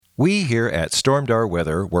We here at Stormdar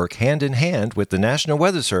Weather work hand in hand with the National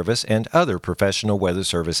Weather Service and other professional weather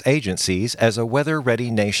service agencies as a Weather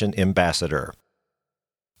Ready Nation ambassador.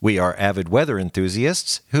 We are avid weather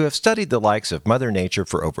enthusiasts who have studied the likes of Mother Nature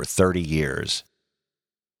for over 30 years.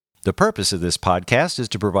 The purpose of this podcast is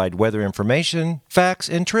to provide weather information, facts,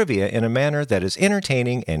 and trivia in a manner that is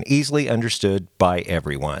entertaining and easily understood by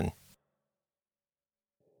everyone.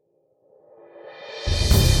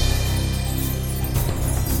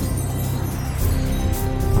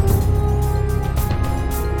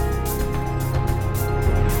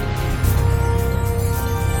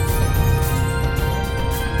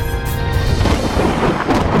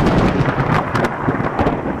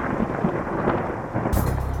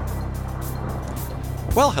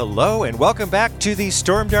 Well, hello, and welcome back to the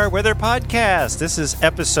Stormdar Weather Podcast. This is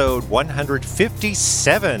episode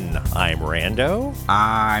 157. I'm Rando.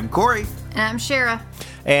 I'm Corey. And I'm Shara.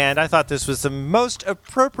 And I thought this was the most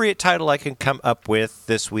appropriate title I can come up with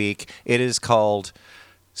this week. It is called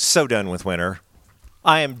So Done with Winter.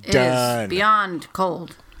 I am done. It is beyond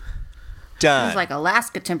cold. Done. It's like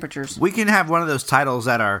Alaska temperatures. We can have one of those titles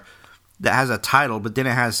that has a title, but then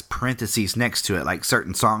it has parentheses next to it, like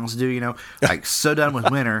certain songs do, like So Done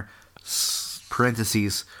with Winter,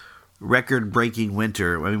 parentheses, record-breaking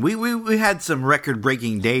winter. I mean, we had some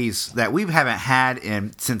record-breaking days that we haven't had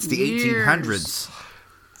since the Years. 1800s.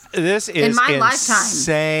 This is in my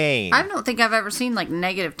insane. Lifetime. I don't think I've ever seen like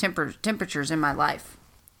negative temperatures in my life.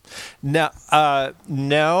 No.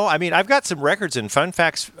 I mean, I've got some records and fun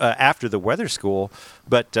facts after the weather school,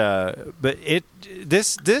 but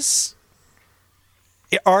this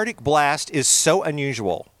Arctic blast is so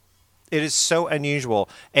unusual. It is so unusual,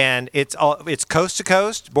 and it's coast to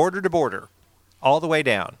coast, border to border, all the way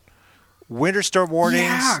down. Winter storm warnings.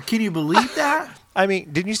 Yeah, can you believe that? I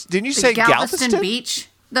mean, didn't you say Galveston Beach?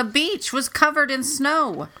 The beach was covered in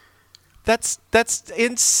snow. That's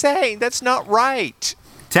insane. That's not right.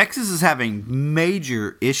 Texas is having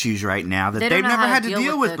major issues right now that They they've don't know never how had to to deal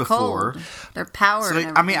deal with with the before. cold. Their power. So,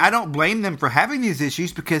 and I mean, everything. I don't blame them for having these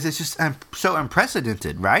issues because it's just so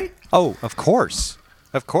unprecedented, right? Oh, of course.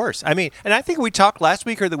 Of course. I mean, and I think we talked last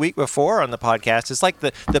week or the week before on the podcast. It's like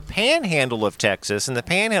the panhandle of Texas and the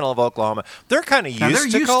panhandle of Oklahoma. They're kind of They're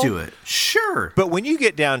used used cold. to it. Sure. But when you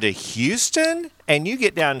get down to Houston and you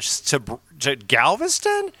get down to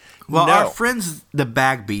Galveston, Well, no. our friends, the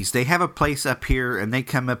Bagbies, they have a place up here, and they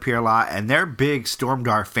come up here a lot, and they're big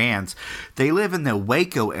Stormdar fans. They live in the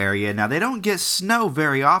Waco area. Now, they don't get snow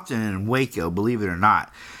very often in Waco, believe it or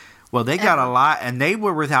not. Well, they got a lot, and they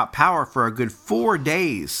were without power for a good 4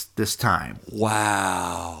 days this time.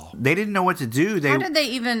 Wow. They didn't know what to do. How did they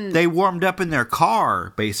even? They warmed up in their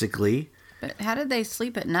car, basically. But how did they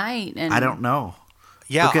sleep at night? And I don't know.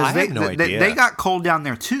 Yeah, because I have no idea. They got cold down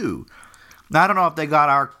there, too. Now, I don't know if they got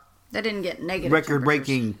our They didn't get negative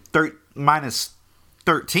record-breaking minus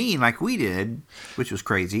 13 like we did, which was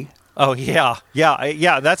crazy. Oh, yeah.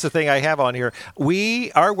 That's the thing I have on here.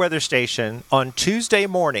 Our weather station, on Tuesday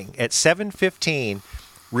morning at 7:15,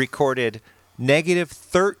 recorded negative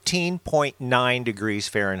 13.9 degrees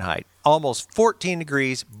Fahrenheit, almost 14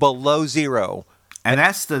 degrees below zero. And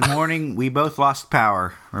that's the morning we both lost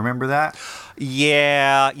power. Remember that?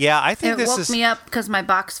 Yeah. I think It this woke is... me up because my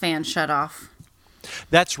box fan shut off.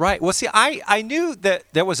 That's right. Well, see, I knew that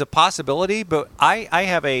there was a possibility, but I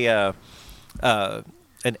have an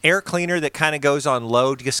air cleaner that kind of goes on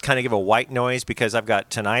low to just kind of give a white noise because I've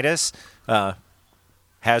got tinnitus,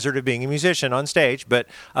 hazard of being a musician on stage, but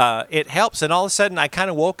it helps. And all of a sudden, I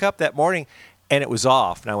kind of woke up that morning and it was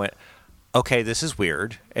off, and I went, okay, this is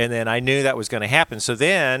weird. And then I knew that was going to happen. So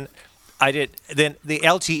then then the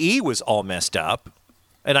LTE was all messed up,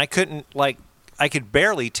 and I could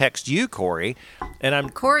barely text you, Corey,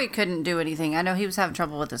 and Corey couldn't do anything. I know he was having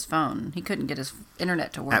trouble with his phone. He couldn't get his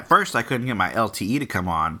internet to work. At first, I couldn't get my LTE to come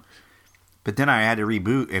on, but then I had to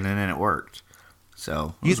reboot, and then it worked.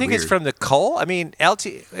 So you think it's from the coal? I mean,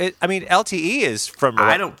 LTE is from.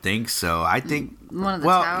 I don't think so. I think one of the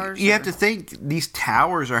towers. You have to think these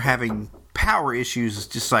towers are having power issues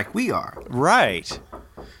just like we are. Right.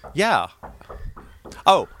 Yeah.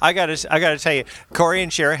 Oh, I gotta tell you, Corey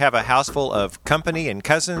and Shara have a house full of company and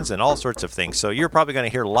cousins and all sorts of things. So you're probably going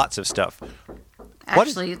to hear lots of stuff.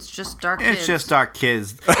 Actually, it's just our kids. It's just our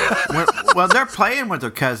kids. Well, they're playing with their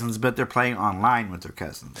cousins, but they're playing online with their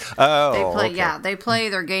cousins. Oh, They play, okay. yeah, they play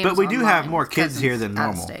their games. But we do online have more with kids here than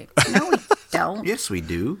cousins normal. out of state. No, we don't. Yes, we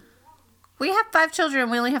do. We have 5 children.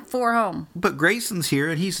 We only have 4 home. But Grayson's here,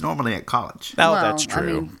 and he's normally at college. Oh, Well, that's true. I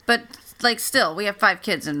mean, but like still, we have 5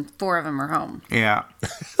 kids and 4 of them are home. Yeah.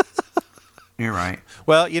 You're right.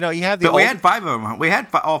 Well, you have the. But we had 5 of them. We had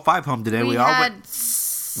all 5 home today. We all had went.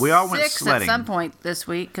 We all went 6 sledding. at some point this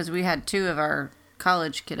week because we had 2 of our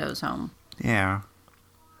college kiddos home. Yeah.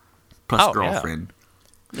 Plus girlfriend.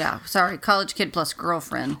 Yeah, sorry, college kid plus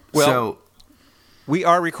girlfriend. Well, So, we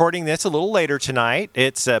are recording this a little later tonight.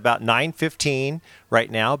 It's about 9:15 right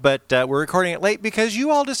now, but we're recording it late because you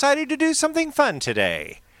all decided to do something fun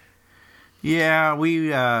today. yeah, we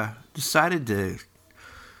decided to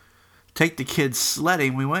take the kids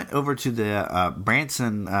sledding. We went over to the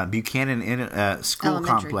Branson Buchanan School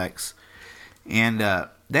Elementary. Complex, and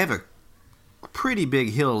they have a pretty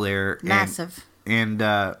big hill there. Massive. And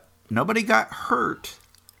nobody got hurt.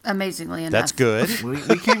 Amazingly enough. That's good.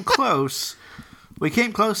 We came close. We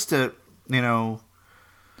came close to,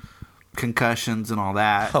 concussions and all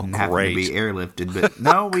that, and having to be airlifted. But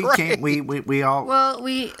no, we came. We all. Well,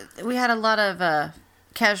 we had a lot of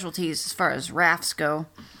casualties as far as rafts go.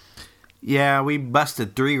 Yeah, we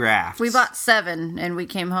busted 3 rafts. We bought 7, and we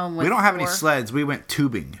came home with We don't have any 4. sleds. We went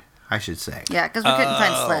tubing, I should say. Yeah, because we couldn't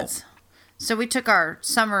find sleds. So we took our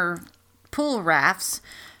summer pool rafts,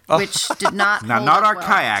 which did not Now, hold not up our well.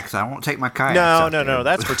 kayaks. I won't take my kayaks. No, out no, there. no.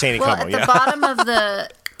 That's for Taney Well, Como. at the Yeah. bottom of the...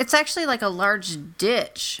 It's actually like a large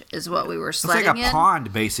ditch is what we were It's sledding like a in.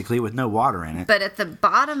 pond, basically, with no water in it. But at the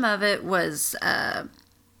bottom of it was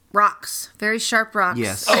rocks, very sharp rocks.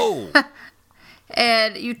 Yes. Oh,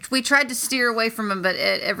 And we tried to steer away from them, but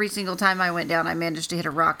every single time I went down, I managed to hit a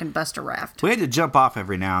rock and bust a raft. We had to jump off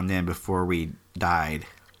every now and then before we died.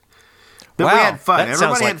 But Wow, we had fun. that sounds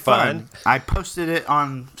Everybody like had fun. fun. I posted it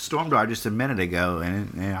on Stormdar just a minute ago,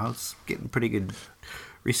 and it's getting pretty good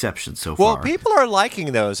reception so well, far. people are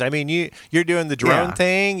liking those. I mean, you're doing the drone Yeah.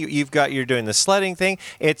 thing. You're doing the sledding thing.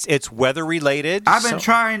 It's weather related. I've been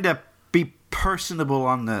trying to be personable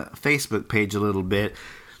on the Facebook page a little bit.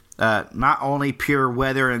 Not only pure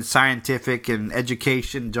weather and scientific and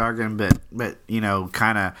education jargon, but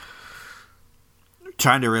kind of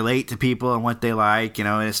trying to relate to people and what they like, and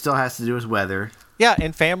it still has to do with weather. Yeah,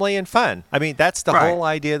 and family and fun. I mean, that's the Right. whole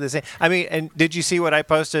idea of this thing. I mean, and did you see what I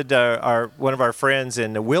posted? One of our friends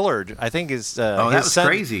in Willard, I think is that his was son,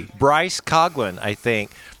 crazy. Bryce Coughlin, I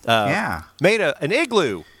think. Yeah. Made an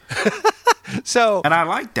igloo. So And I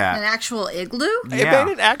like An that. actual igloo? it Yeah,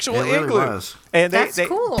 made an actual it really igloo. was. And That's they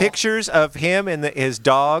cool. pictures of him and his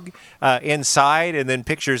dog inside, and then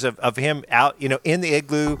pictures of him out, in the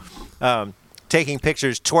igloo, taking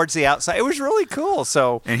pictures towards the outside. It was really cool.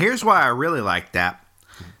 So And here's why I really like that.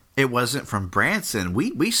 It wasn't from Branson.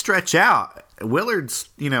 We stretch out. Willard's,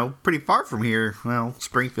 pretty far from here. Well,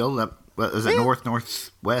 Springfield, is it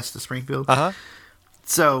northwest of Springfield? Uh-huh.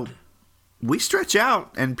 So we stretch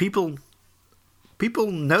out, and people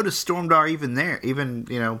notice Stormdar even there, in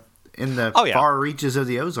the Oh, yeah. far reaches of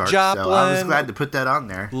the Ozarks. So I was Joplin. glad to put that on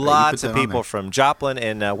there. that you lots put of that on people there. from Joplin,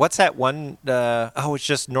 and what's that one? It's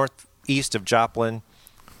just northeast of Joplin.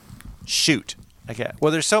 Shoot. Okay.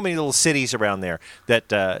 Well, there's so many little cities around there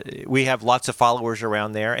that we have lots of followers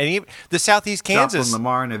around there, and even the southeast Kansas. Joplin,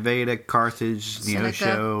 Lamar, Nevada, Carthage,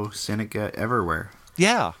 Neosho, Seneca, everywhere.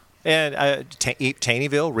 Yeah, and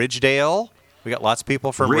Taneyville, Ridgedale. We got lots of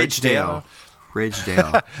people from Ridgedale.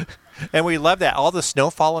 Ridgedale. And we love that. All the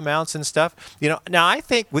snowfall amounts and stuff. Now I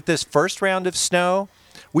think with this first round of snow,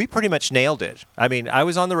 we pretty much nailed it. I mean, I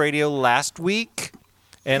was on the radio last week,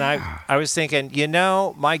 and I was thinking,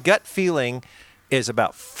 my gut feeling is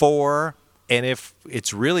about 4, and if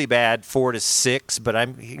it's really bad, 4 to 6, but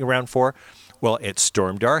I'm around 4. Well, at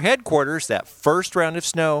Stormdar headquarters, that first round of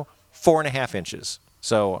snow, 4.5 inches.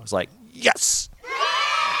 So I was like, yes!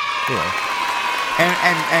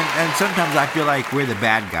 And sometimes I feel like we're the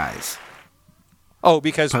bad guys Oh,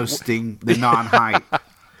 because posting the non-hype.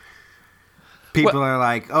 People are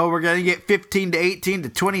like, oh, we're going to get 15 to 18 to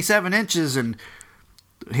 27 inches, and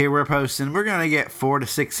here we're posting, we're going to get 4 to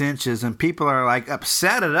 6 inches, and people are like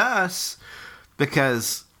upset at us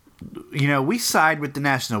because, we side with the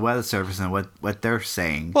National Weather Service and what they're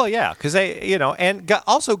saying. Well, yeah, because they, and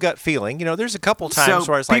also gut feeling. There's a couple times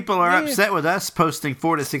So where it's like people are upset with us posting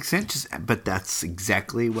 4 to 6 inches, but that's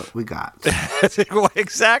exactly what we got. Well,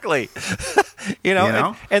 exactly.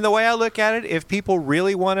 know? And the way I look at it, if people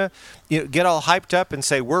really want to, get all hyped up and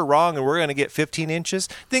say we're wrong and we're going to get 15 inches,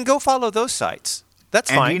 then go follow those sites.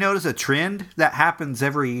 That's And fine. do you notice a trend that happens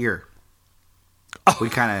every year? We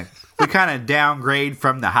kind of downgrade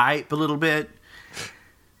from the hype a little bit,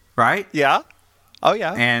 right? Yeah. Oh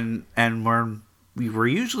yeah. And we're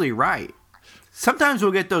usually right. Sometimes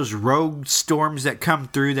we'll get those rogue storms that come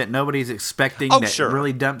through that nobody's expecting. Oh, that sure.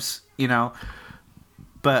 really dumps,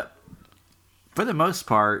 But for the most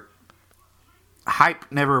part, hype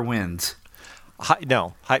never wins.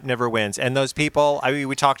 No, hype never wins. And those people, I mean,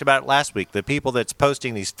 we talked about it last week. The people that's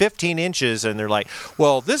posting these 15 inches and they're like,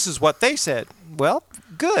 well, this is what they said. Well,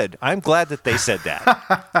 good. I'm glad that they said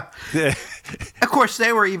that. Of course,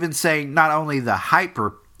 they were even saying not only the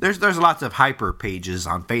hyper. There's lots of hyper pages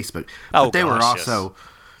on Facebook, but they were also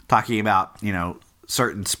talking about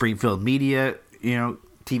certain Springfield media,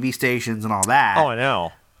 TV stations and all that. Oh, I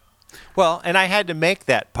know. Well, and I had to make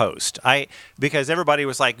that post. Because everybody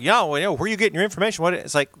was like, where are you getting your information?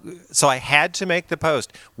 It's like, so I had to make the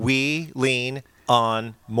post. We lean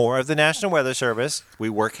on more of the National Weather Service. We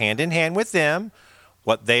work hand in hand with them.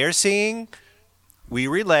 What they are seeing, we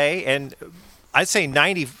relay, and I'd say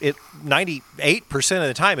 98% of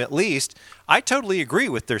the time at least, I totally agree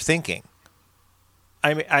with their thinking.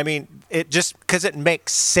 I mean, it just because it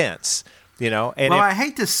makes sense, And I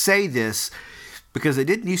hate to say this because it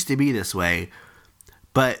didn't used to be this way,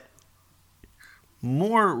 but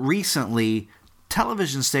more recently,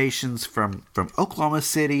 television stations from Oklahoma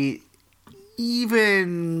City,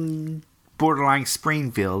 even borderline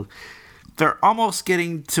Springfield, they're almost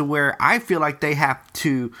getting to where I feel like they have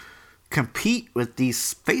to compete with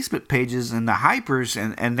these Facebook pages and the hypers,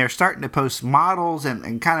 and they're starting to post models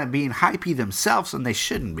and kind of being hypey themselves, and they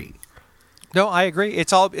shouldn't be. No, I agree.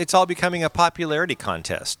 It's all becoming a popularity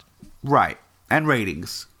contest. Right. And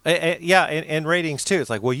ratings. Yeah, and ratings too. It's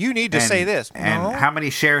like, well, you need to say this. And no. How many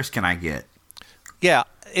shares can I get? Yeah,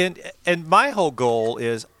 and my whole goal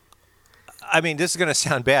is, I mean, this is going to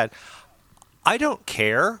sound bad. I don't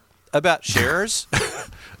care about shares.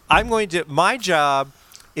 My job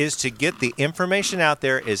is to get the information out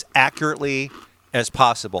there as accurately as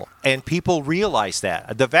possible. And people realize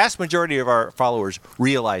that. The vast majority of our followers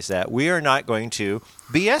realize that. We are not going to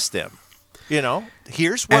BS them.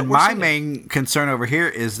 Here's what we're my main concern over here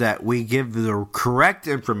is that we give the correct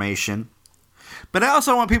information, but I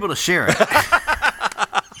also want people to share it.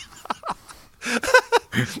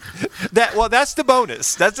 That's the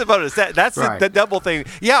bonus. That's the bonus. That's right. the double thing.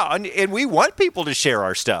 Yeah, and we want people to share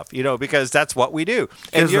our stuff, because that's what we do.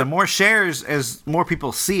 Because the more shares, as more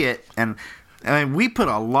people see it, and I mean, we put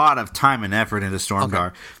a lot of time and effort into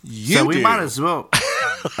Stormdar. Okay. So we might as well.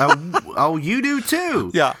 You do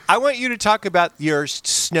too. Yeah. I want you to talk about your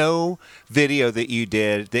snow video that you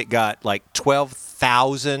did that got like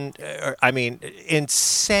 12,000. I mean,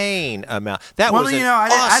 insane amount. That was an I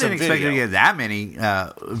awesome didn't expect video. to get that many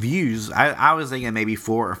views. I was thinking maybe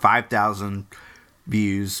 4,000 or 5,000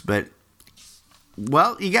 views, but.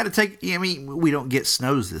 Well, you got to take. I mean, we don't get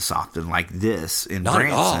snows this often like this in Not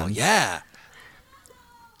Branson. at all. Yeah.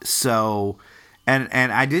 So, and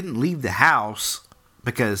I didn't leave the house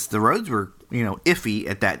because the roads were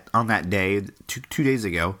iffy on that day 2 days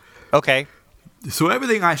ago. Okay. So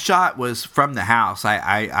everything I shot was from the house.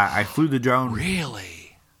 I flew the drone.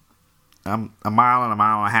 Really? A mile and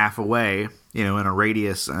a half away. In a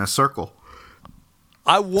radius in a circle.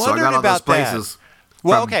 I wondered so I got all about those places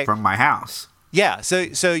that. From my house. Yeah,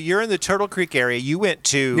 so you're in the Turtle Creek area. You went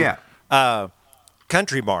to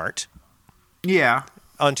Country Mart. Yeah.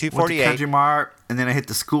 On 248. Went to Country Mart, and then I hit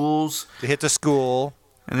the schools. To hit the school.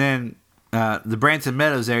 And then the Branson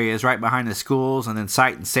Meadows area is right behind the schools, and then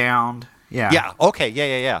Sight and Sound. Yeah. Yeah, okay,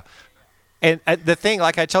 yeah. And the thing,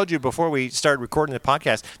 like I told you before we started recording the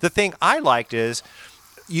podcast, the thing I liked is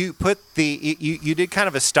you put you did kind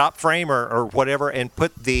of a stop frame or whatever and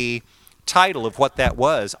put the title of what that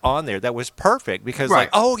was on there. That was perfect because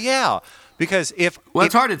because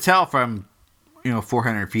it's hard to tell from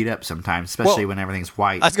 400 feet up sometimes, especially when everything's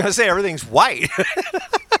white. I was going to say everything's white.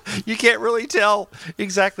 You can't really tell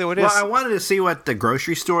exactly what it is. Well, I wanted to see what the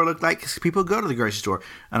grocery store looked like because people go to the grocery store,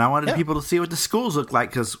 and I wanted people to see what the schools look like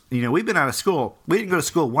because we've been out of school. We didn't go to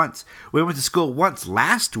school once. We went to school once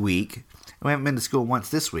last week, and we haven't been to school once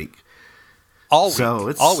this week. All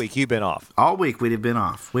week you've been off. All week we'd been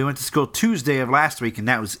off. We went to school Tuesday of last week, and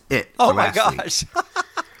that was it. Oh my gosh!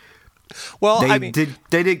 Well, they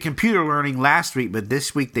did computer learning last week, but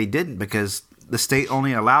this week they didn't because the state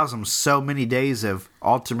only allows them so many days of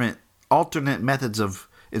alternate methods of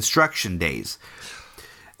instruction days,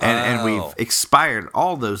 and we've expired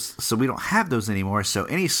all those, so we don't have those anymore. So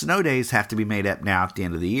any snow days have to be made up now at the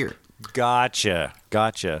end of the year. Gotcha.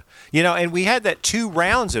 And we had that 2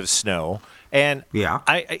 rounds of snow. And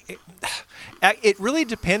it really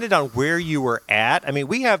depended on where you were at. I mean,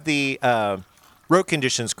 we have the road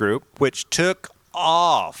conditions group, which took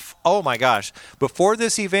off. Oh my gosh! Before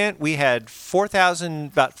this event, we had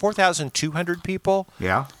about 4,200 people.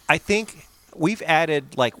 Yeah. I think we've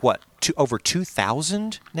added over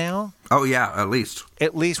 2,000 now. Oh, yeah, at least.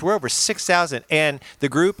 At least we're over 6,000, and the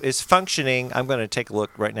group is functioning. I'm going to take a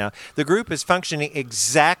look right now. The group is functioning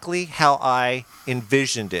exactly how I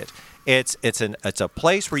envisioned it. It's a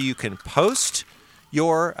place where you can post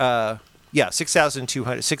your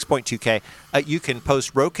 6,200, 6.2K. You can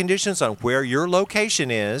post road conditions on where your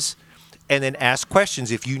location is, and then ask questions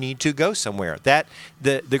if you need to go somewhere. That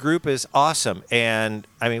the group is awesome, and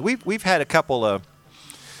I mean we've had a couple of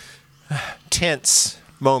tense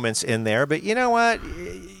moments in there, but you know what?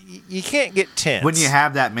 You can't get tense When you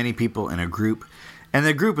have that many people in a group, and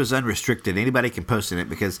the group is unrestricted, anybody can post in it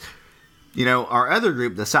because, you know, our other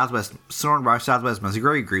group, the Stormdar Southwest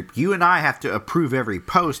Missouri group, you and I have to approve every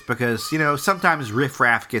post because, you know, sometimes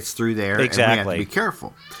riffraff gets through there Exactly. and we have to be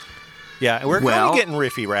careful. Yeah, and we're kind of getting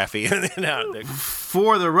riffy-raffy.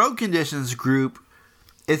 For the road conditions group,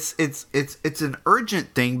 it's an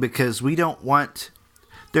urgent thing because we don't want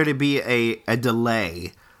there to be a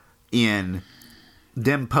delay in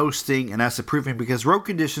them posting and us approving because road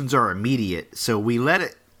conditions are immediate. So we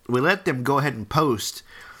let them go ahead and post,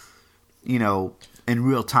 you know, in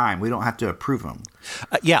real time. We don't have to approve them.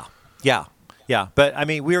 Yeah. But I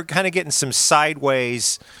mean, we were kind of getting some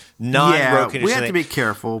sideways non-road conditions. We have to be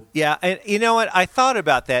careful. Yeah, and you know what? I thought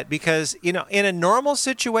about that because, you know, in a normal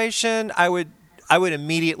situation, I would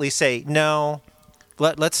immediately say no.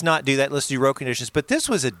 Let's not do that. Let's do road conditions. But this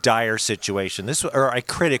was a dire situation. This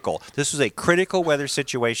was a critical weather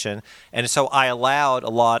situation, and so I allowed a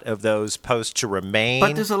lot of those posts to remain.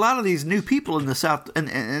 But there's a lot of these new people in the South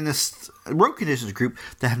in this road conditions group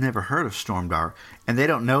that have never heard of Stormdar, and they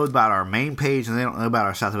don't know about our main page, and they don't know about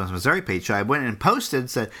our Southwest Missouri page. So I went and posted and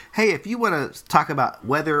said, "Hey, if you want to talk about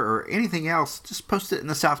weather or anything else, just post it in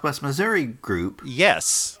the Southwest Missouri group."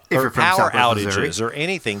 Yes. If or you're from power Southwest outages Missouri. or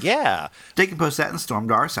anything. Yeah. They can post that in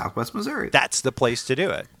Stormdar, Southwest Missouri. That's the place to do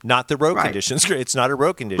it. Not the road Right. conditions. It's not a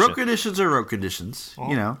road condition. Road conditions are road conditions,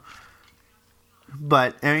 you know.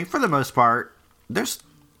 But I mean, for the most part, it's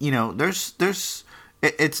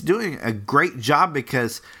doing a great job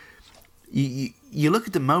because you look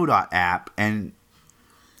at the MoDOT app and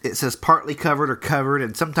it says partly covered or covered,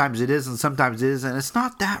 and sometimes it is and sometimes it isn't. And it's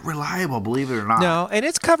not that reliable, believe it or not. No, and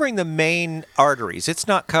it's covering the main arteries. It's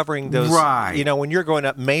not covering those. Right. You know, when you're going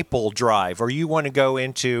up Maple Drive, or you want to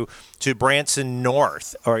go to Branson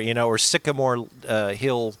North, or Sycamore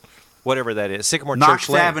Hill, whatever that is, Sycamore Knox Church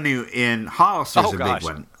Lane. Avenue in Hollister is a big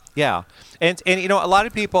one. Yeah, and you know, a lot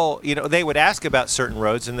of people, you know, they would ask about certain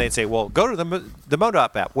roads, and they'd say, "Well, go to the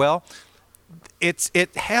MoDOT app." Well,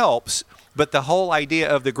 it helps. But the whole idea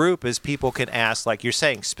of the group is people can ask, like you're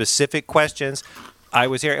saying, specific questions. I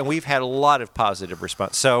was here, and we've had a lot of positive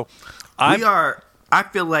response. So I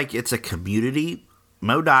feel like it's a community.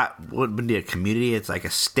 MoDOT wouldn't be a community. It's like a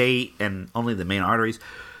state and only the main arteries.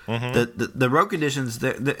 Mm-hmm. The road conditions,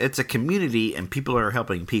 it's a community, and people are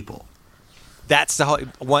helping people. That's the whole.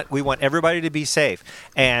 We want everybody to be safe,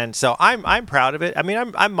 and so I'm proud of it. I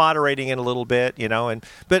mean, I'm moderating it a little bit, you know,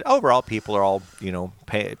 but overall, people are all, you know,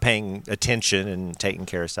 paying attention and taking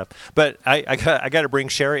care of stuff. But I got to bring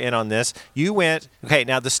Sherry in on this. You went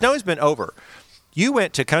now. The snow's been over. You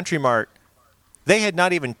went to Country Mart. They had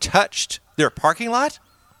not even touched their parking lot.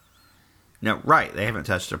 No, right. They haven't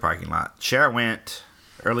touched their parking lot. Sherry went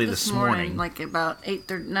early this morning. Like about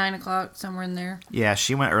 8:30, 9 o'clock, somewhere in there. Yeah,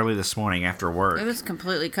 she went early this morning after work. It was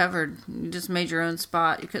completely covered. You just made your own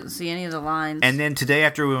spot. You couldn't see any of the lines. And then today,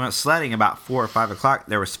 after we went sledding, about 4 or 5 o'clock,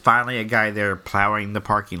 there was finally a guy there plowing the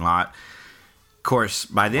parking lot. Of course,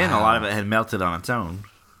 by then, a lot of it had melted on its own.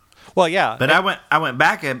 Well, yeah. But I went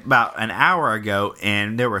back about an hour ago,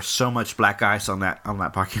 and there was so much black ice on that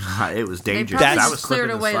parking lot. It was dangerous. They probably I just was cleared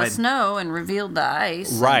slipping and away the sliding. snow and revealed the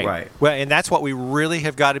ice. Right. Well, and that's what we really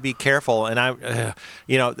have got to be careful. And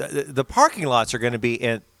the parking lots are going to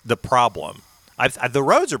be the problem. The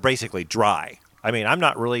roads are basically dry. I mean, I'm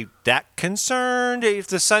not really that concerned if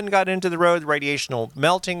the sun got into the road, radiational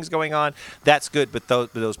melting's going on. That's good. But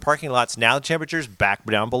those parking lots, now the temperature's back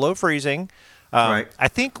down below freezing. Right. I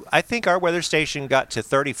think our weather station got to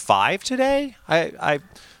 35 today.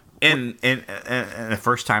 In the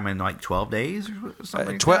first time in like 12 days or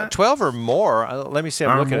something. 12 or more. Let me see.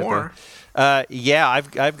 I'm looking at that. Yeah,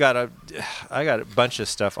 I've got a bunch of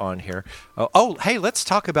stuff on here. Hey, let's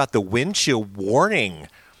talk about the wind chill warning.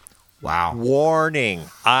 Wow. Warning.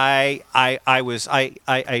 I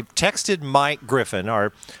texted Mike Griffin,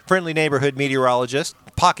 our friendly neighborhood meteorologist,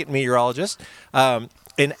 pocket meteorologist,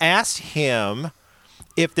 and asked him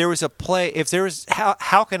if there was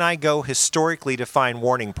how can I go historically to find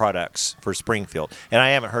warning products for Springfield? And I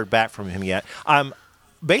haven't heard back from him yet.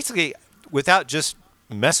 Basically, without just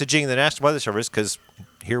messaging the National Weather Service, because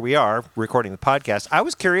here we are recording the podcast. I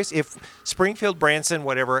was curious if Springfield, Branson,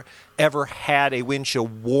 whatever, ever had a wind chill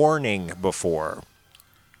warning before.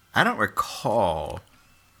 I don't recall.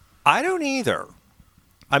 I don't either.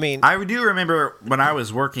 I mean, I do remember when I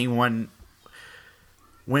was working one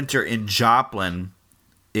winter in Joplin,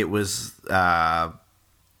 it was the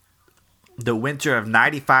winter of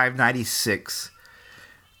 95, 96,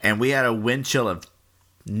 and we had a wind chill of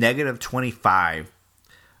negative 25.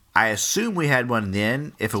 I assume we had one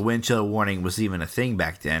then, if a wind chill warning was even a thing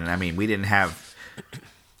back then. I mean, we didn't have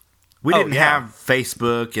have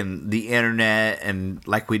Facebook and the internet and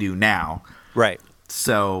like we do now. right.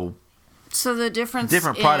 So the difference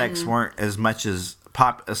different products weren't as much as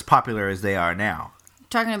popular as they are now.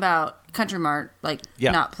 Talking about Country Mart,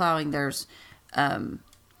 not plowing theirs.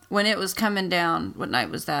 When it was coming down, what night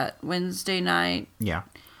was that? Wednesday night? Yeah.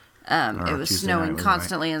 It was Tuesday snowing night,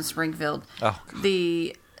 constantly in Springfield. Oh, God.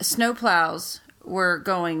 The snow plows were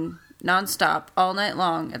going nonstop all night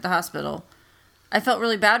long at the hospital. I felt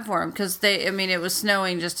really bad for them because it was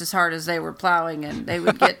snowing just as hard as they were plowing, and they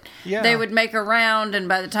would get, they would make a round, and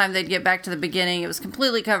by the time they'd get back to the beginning, it was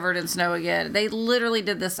completely covered in snow again. They literally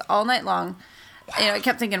did this all night long. I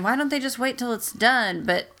kept thinking, why don't they just wait till it's done?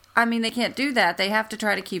 But they can't do that. They have to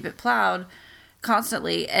try to keep it plowed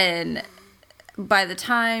constantly, and by the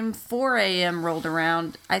time 4 a.m. rolled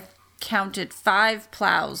around, I counted 5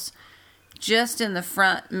 plows just in the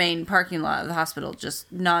front main parking lot of the hospital,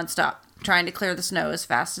 just nonstop, trying to clear the snow as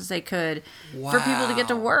fast as they could for people to get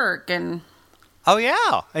to work. And oh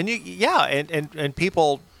yeah, and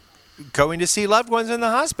people going to see loved ones in the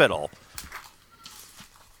hospital.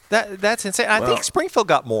 That's insane. I think Springfield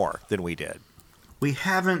got more than we did. We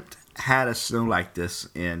haven't had a snow like this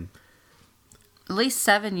in at least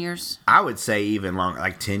 7 years. I would say even longer,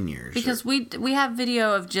 like 10 years. Because we have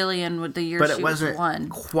video of Jillian with the year but she was wasn't one.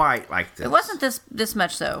 Quite like this. It wasn't this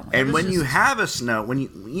much though. And when you have a snow, when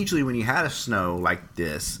you had a snow like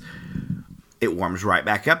this, it warms right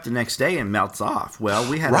back up the next day and melts off.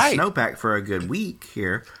 Well, we had a snowpack for a good week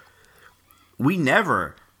here.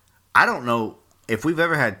 I don't know if we've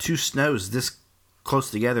ever had 2 snows this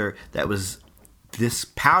close together that was this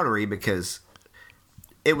powdery, because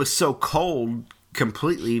it was so cold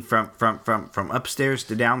completely from upstairs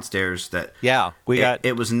to downstairs that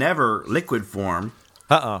it was never liquid form.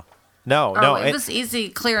 No. It was easy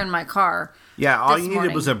clearing my car. Yeah, all you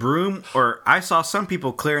needed was a broom, or I saw some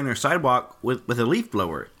people clearing their sidewalk with a leaf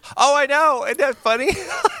blower. Oh, I know. Isn't that funny?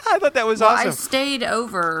 I thought that was awesome. I stayed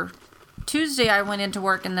over. Tuesday I went into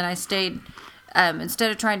work, and then I stayed,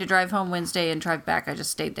 instead of trying to drive home Wednesday and drive back, I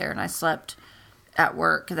just stayed there, and I slept at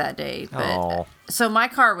work that day. But so my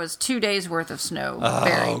car was 2 days worth of snow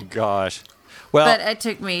buried. Oh gosh. Well, but it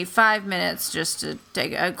took me 5 minutes just to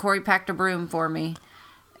take. Corey packed a broom for me,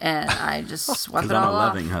 and I just swept it all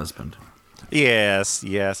off. I'm a loving husband. Yes.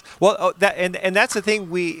 Well, and that's the thing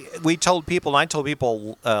we told people, and I told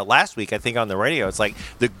people last week, I think on the radio. It's like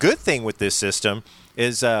the good thing with this system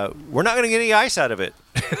is we're not going to get any ice out of it.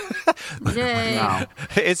 Yay. No.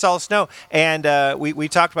 It's all snow. And we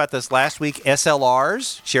talked about this last week,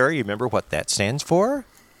 SLRs. Sherry, you remember what that stands for?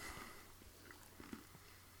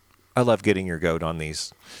 I love getting your goat on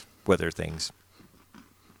these weather things.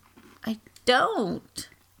 I don't.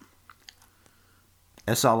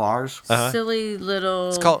 SLRs? Silly little...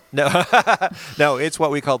 It's called... No, it's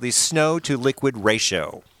what we call the snow to liquid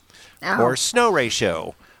ratio. Ow. Or snow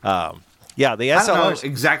ratio. The SLRs... I don't know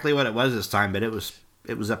exactly what it was this time, but it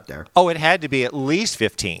was up there. Oh, it had to be at least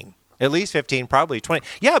 15. At least 15, probably 20.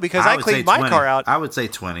 Yeah, because I cleaned my car out. I would say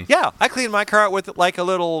 20. Yeah, I cleaned my car out with like a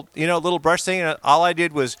little brush thing, and all I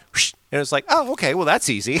did was whoosh, and it was like, oh, okay, well, that's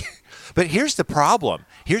easy. But here's the problem.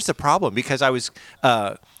 Because I was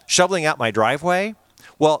shoveling out my driveway.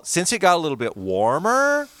 Well, since it got a little bit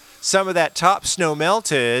warmer, some of that top snow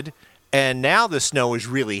melted, and now the snow is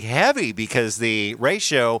really heavy because the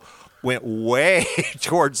ratio went way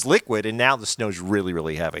towards liquid, and now the snow's really,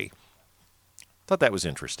 really heavy. Thought that was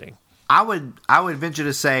interesting. I would venture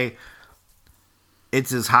to say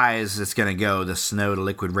it's as high as it's going to go, the snow to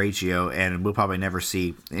liquid ratio, and we'll probably never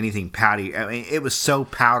see anything powdery. I mean, it was so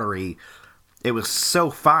powdery. It was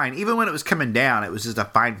so fine. Even when it was coming down, it was just a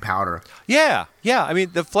fine powder. Yeah. I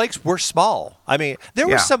mean, the flakes were small. I mean, there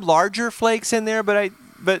were some larger flakes in there, but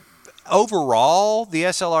overall, the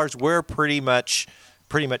SLRs were pretty much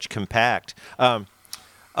compact.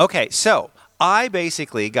 Okay, so I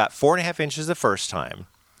basically got 4.5 inches the first round.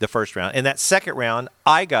 And that second round,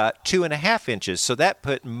 I got 2.5 inches. So that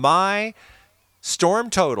put my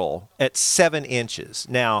storm total at 7 inches.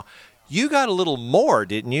 Now, you got a little more,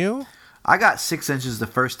 didn't you? I got 6 inches the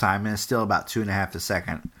first time, and it's still about 2.5 the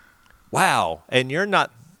second. Wow. And you're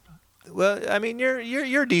not. Well, I mean, you're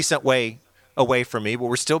a decent way away from me, but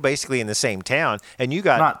we're still basically in the same town. And you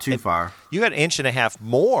got Not too far. You got an inch and a half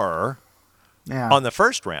more on the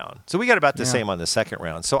first round. So we got about the same on the second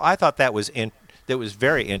round. So I thought that was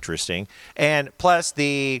very interesting. And plus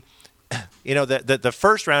the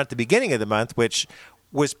first round at the beginning of the month, which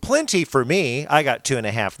was plenty for me, I got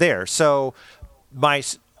 2.5 there. So my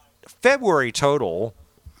February total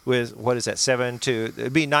was, what is that,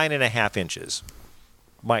 it'd be 9.5 inches.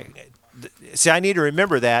 See, I need to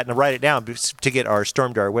remember that and write it down to get our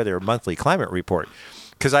Stormdar Weather monthly climate report,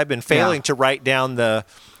 because I've been failing to write down the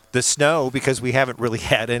snow because we haven't really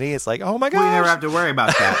had any. It's like, oh my gosh. We never have to worry about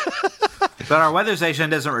that. But our weather station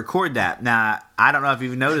doesn't record that. Now, I don't know if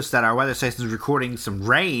you've noticed that our weather station is recording some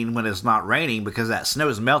rain when it's not raining because that snow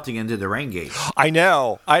is melting into the rain gauge. I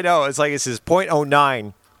know. It's like it says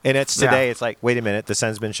 0.09, and it's today. It's like, wait a minute, the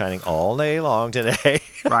sun's been shining all day long today.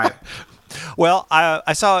 Right. Well,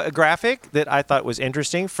 I saw a graphic that I thought was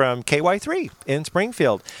interesting from KY3 in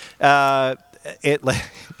Springfield. It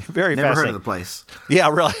very Never fascinating. heard of the place. Yeah,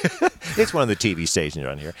 really. It's one of the TV stations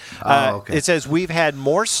around here. Okay. It says we've had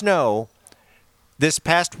more snow this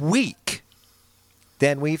past week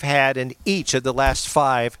than we've had in each of the last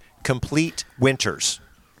 5 complete winters.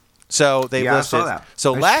 So they listed. I saw that.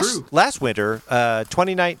 So That's last winter,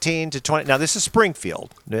 2019 to 20. Now this is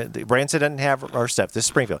Springfield. Branson doesn't have our stuff. This is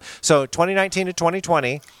Springfield. So 2019 to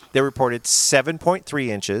 2020, they reported 7.3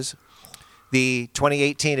 inches. The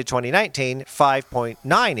 2018 to 2019,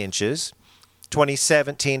 5.9 inches.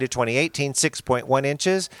 2017 to 2018, 6.1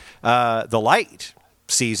 inches. The light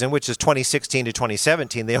season, which is 2016 to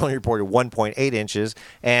 2017, they only reported 1.8 inches.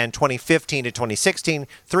 And 2015 to 2016,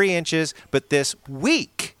 3 inches. But this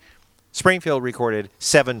week, Springfield recorded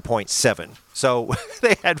 7.7. So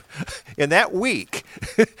they had, in that week,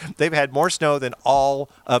 they've had more snow than all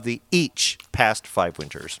of each past 5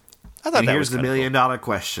 winters. I thought that here's was the $1 million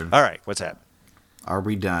question. All right, what's that? Are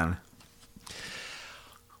we done?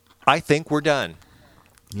 I think we're done.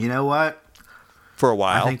 You know what? For a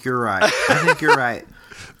while. I think you're right.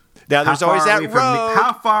 Now, there's always that road.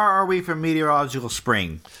 How far are we from meteorological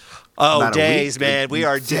spring? Oh, About days, man. We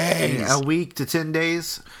are days. A week to 10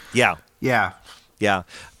 days? Yeah. Yeah. Yeah.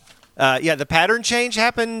 The pattern change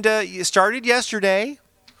happened, started yesterday,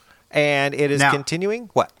 and it is continuing.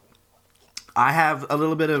 What? I have a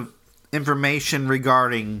little bit of information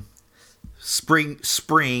regarding spring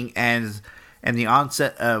and the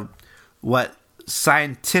onset of what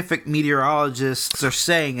scientific meteorologists are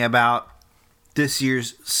saying about this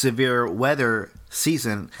year's severe weather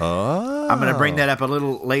season. Oh. I'm going to bring that up a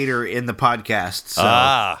little later in the podcast. So,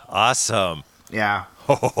 awesome. Yeah.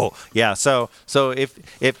 Oh, yeah. So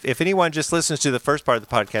if anyone just listens to the first part of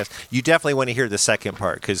the podcast, you definitely want to hear the second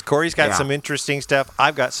part, because Corey's got some interesting stuff.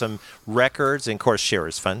 I've got some records, and of course,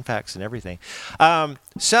 Cher's fun facts and everything.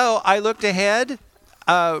 So I looked ahead.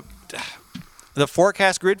 The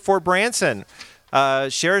forecast grid for Branson.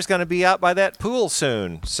 Cher's going to be out by that pool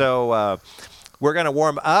soon. So we're going to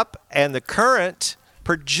warm up, and the current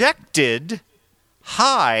projected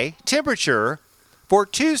high temperature for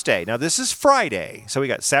Tuesday, now this is Friday, so we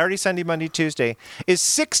got Saturday, Sunday, Monday, Tuesday, is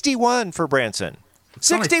 61 for Branson.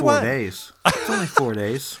 61. Only 4 days. It's only 4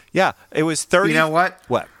 days. Yeah, it was 30. You know what?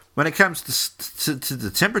 What? When it comes to the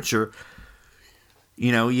temperature,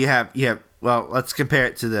 you have well, let's compare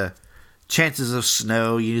it to the chances of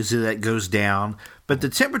snow. Usually that goes down, but the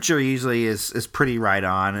temperature usually is pretty right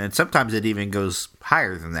on, and sometimes it even goes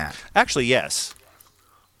higher than that. Actually, yes.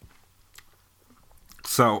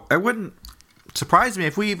 So it wouldn't surprise me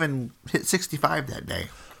if we even hit 65 that day.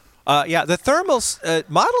 The thermals,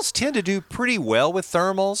 models tend to do pretty well with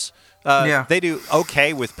thermals. They do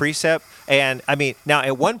okay with precip. And I mean, now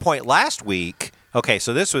at one point last week, okay,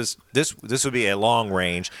 so this would be a long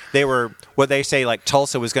range. They were, what they say, like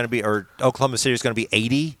Tulsa was going to be, or Oklahoma City was going to be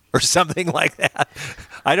 80 or something like that.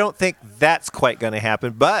 I don't think that's quite going to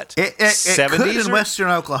happen, but it 70s could in western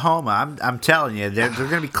Oklahoma. I'm telling you, they're going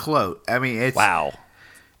to be close. I mean, it's wow.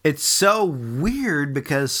 It's so weird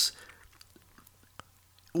because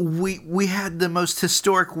we had the most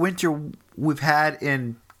historic winter we've had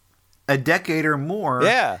in a decade or more.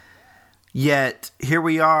 Yeah. Yet here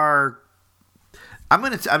we are.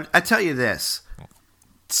 I tell you this: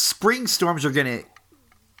 spring storms are going to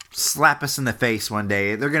slap us in the face one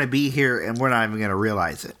day. They're going to be here, and we're not even going to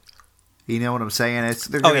realize it. You know what I'm saying?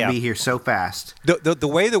 They're going to be here so fast. The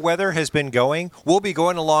way the weather has been going, we'll be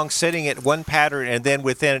going along sitting at one pattern, and then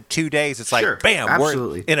within 2 days, it's like, bam,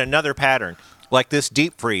 absolutely. We're in another pattern. Like this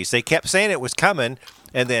deep freeze. They kept saying it was coming,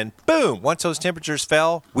 and then, boom, once those temperatures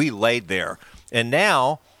fell, we laid there. And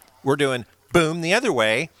now we're doing boom the other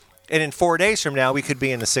way, And in 4 days from now, we could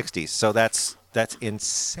be in the 60s. So that's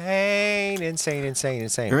insane.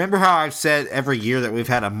 Remember how I've said every year that we've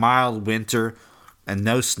had a mild winter and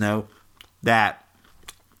no snow? That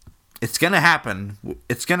it's going to happen.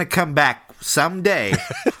 It's going to come back someday.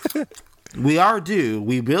 We are due.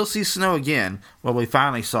 We will see snow again. Well, we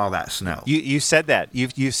finally saw that snow. You said that.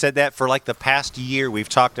 You've said that for like the past year. We've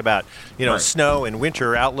talked about, right. Snow and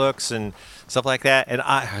winter outlooks and stuff like that.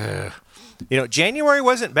 And January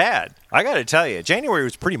wasn't bad. I got to tell you, January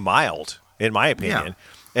was pretty mild, in my opinion.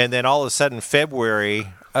 Yeah. And then all of a sudden, February,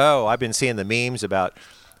 I've been seeing the memes about,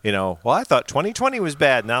 I thought 2020 was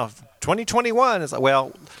bad. Now 2021 is like,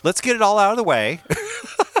 well, let's get it all out of the way.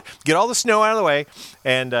 Get all the snow out of the way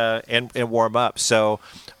and warm up. So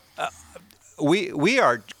we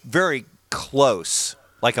are very close,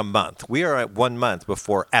 like a month. We are at 1 month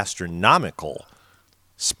before astronomical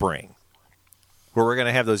spring, where we're going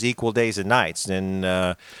to have those equal days and nights. And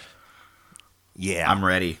I'm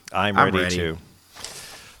ready. I'm ready too.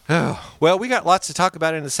 Oh, well, we got lots to talk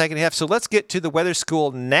about in the second half. So let's get to the weather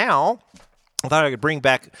school now. I thought I could bring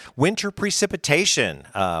back winter precipitation.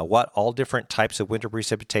 What all different types of winter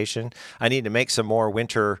precipitation. I need to make some more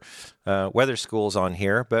winter weather schools on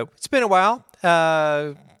here, but it's been a while.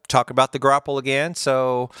 Talk about the grapple again.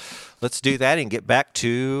 So let's do that and get back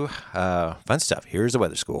to fun stuff. Here's the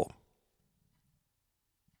weather school.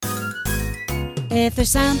 If there's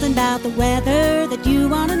something about the weather that you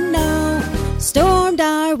want to know,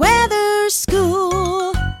 Stormdar Weather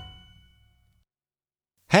School.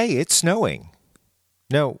 Hey, it's snowing.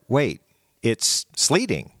 No, wait, it's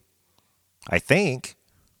sleeting. I think.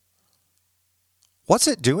 What's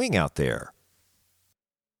it doing out there?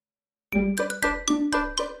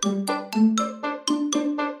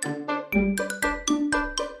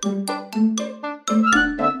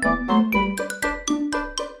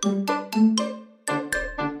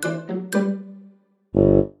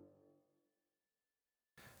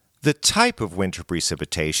 The type of winter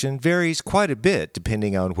precipitation varies quite a bit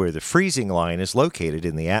depending on where the freezing line is located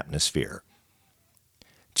in the atmosphere.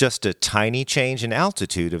 Just a tiny change in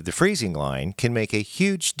altitude of the freezing line can make a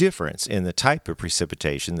huge difference in the type of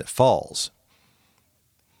precipitation that falls.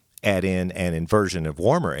 Add in an inversion of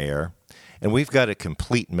warmer air, and we've got a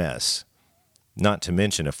complete mess, not to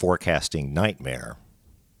mention a forecasting nightmare.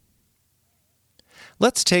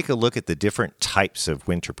 Let's take a look at the different types of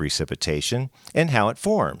winter precipitation and how it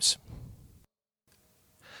forms.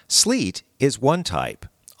 Sleet is one type,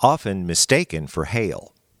 often mistaken for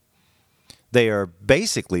hail. They are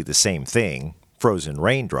basically the same thing, frozen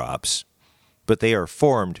raindrops, but they are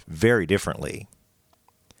formed very differently.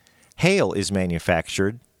 Hail is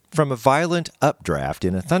manufactured from a violent updraft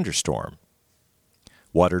in a thunderstorm.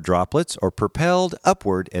 Water droplets are propelled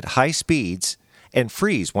upward at high speeds and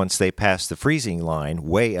freeze once they pass the freezing line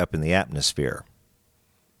way up in the atmosphere.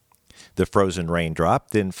 The frozen raindrop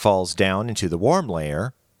then falls down into the warm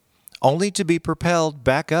layer, only to be propelled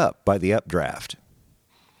back up by the updraft.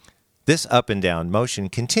 This up and down motion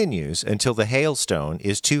continues until the hailstone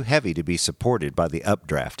is too heavy to be supported by the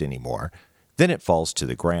updraft anymore. Then it falls to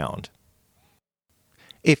the ground.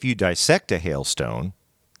 If you dissect a hailstone,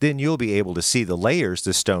 then you'll be able to see the layers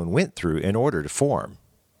the stone went through in order to form.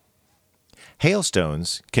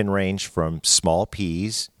 Hailstones can range from small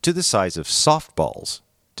peas to the size of softballs,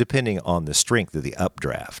 depending on the strength of the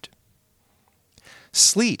updraft.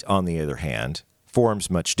 Sleet, on the other hand,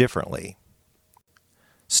 forms much differently.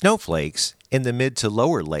 Snowflakes in the mid to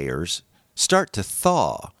lower layers start to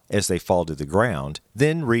thaw as they fall to the ground,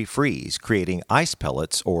 then refreeze, creating ice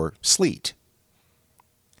pellets or sleet.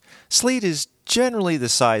 Sleet is generally the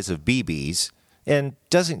size of BBs and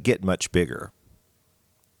doesn't get much bigger.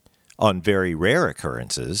 On very rare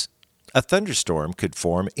occurrences, a thunderstorm could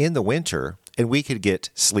form in the winter and we could get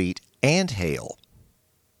sleet and hail.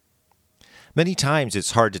 Many times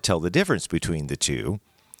it's hard to tell the difference between the two,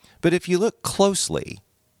 but if you look closely,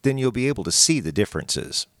 then you'll be able to see the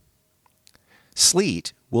differences.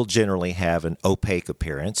 Sleet will generally have an opaque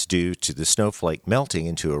appearance due to the snowflake melting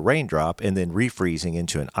into a raindrop and then refreezing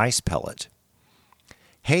into an ice pellet.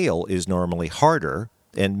 Hail is normally harder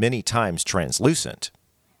and many times translucent.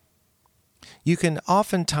 You can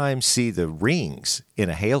oftentimes see the rings in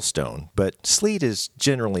a hailstone, but sleet is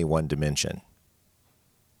generally one dimension.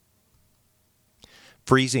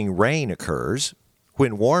 Freezing rain occurs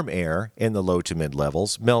when warm air in the low to mid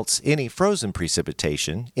levels melts any frozen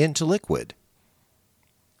precipitation into liquid.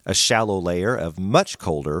 A shallow layer of much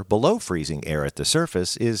colder, below freezing air at the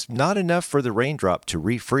surface is not enough for the raindrop to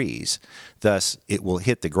refreeze, thus it will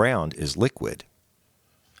hit the ground as liquid.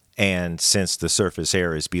 And since the surface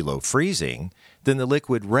air is below freezing, then the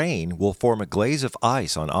liquid rain will form a glaze of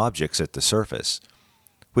ice on objects at the surface,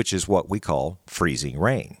 which is what we call freezing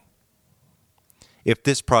rain. If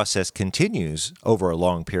this process continues over a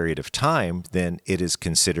long period of time, then it is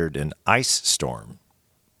considered an ice storm.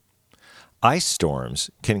 Ice storms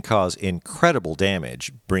can cause incredible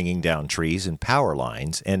damage, bringing down trees and power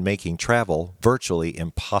lines and making travel virtually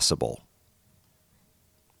impossible.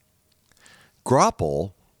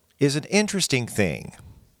 Graupel is an interesting thing.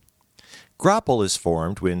 Graupel is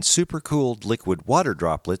formed when supercooled liquid water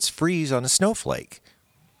droplets freeze on a snowflake.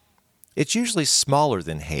 It's usually smaller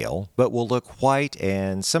than hail, but will look white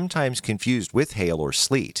and sometimes confused with hail or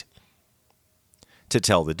sleet. To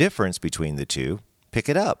tell the difference between the two, pick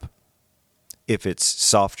it up. If it's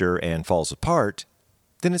softer and falls apart,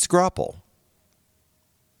 then it's graupel.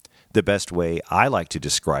 The best way I like to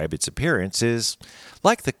describe its appearance is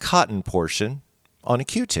like the cotton portion on a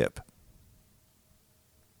Q-tip.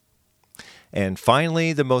 And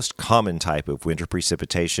finally, the most common type of winter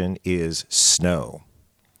precipitation is snow.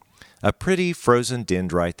 A pretty frozen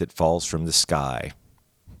dendrite that falls from the sky.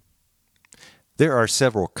 There are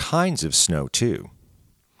several kinds of snow, too.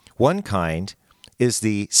 One kind is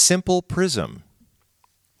the simple prism.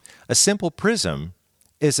 A simple prism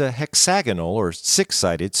is a hexagonal or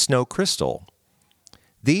six-sided snow crystal.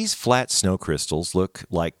 These flat snow crystals look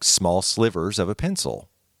like small slivers of a pencil,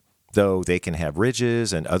 though they can have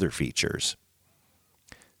ridges and other features.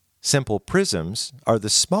 Simple prisms are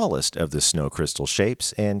the smallest of the snow crystal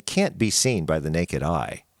shapes and can't be seen by the naked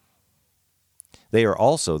eye. They are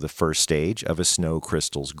also the first stage of a snow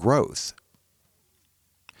crystal's growth.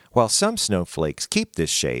 While some snowflakes keep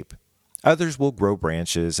this shape, others will grow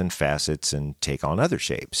branches and facets and take on other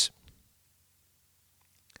shapes.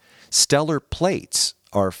 Stellar plates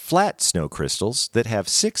are flat snow crystals that have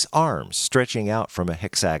 6 arms stretching out from a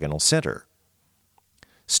hexagonal center.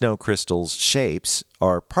 Snow crystals' shapes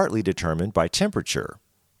are partly determined by temperature.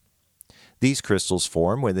 These crystals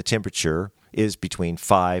form when the temperature is between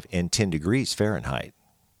 5 and 10 degrees Fahrenheit.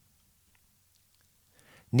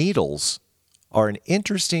 Needles are an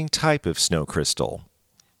interesting type of snow crystal.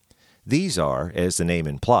 These are, as the name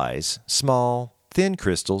implies, small, thin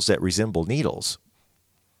crystals that resemble needles.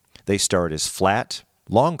 They start as flat,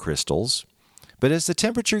 long crystals, but as the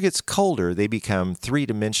temperature gets colder, they become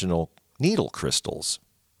three-dimensional needle crystals.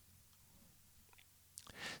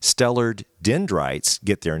 Stellar dendrites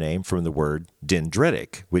get their name from the word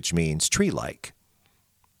dendritic, which means tree-like.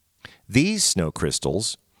 These snow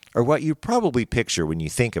crystals are what you probably picture when you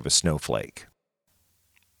think of a snowflake.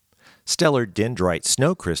 Stellar dendrite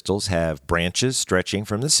snow crystals have branches stretching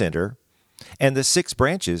from the center, and the 6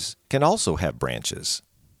 branches can also have branches.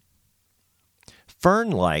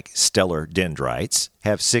 Fern-like stellar dendrites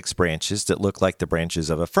have 6 branches that look like the branches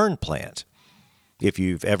of a fern plant. If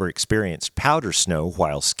you've ever experienced powder snow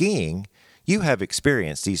while skiing, you have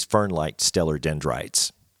experienced these fern-like stellar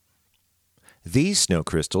dendrites. These snow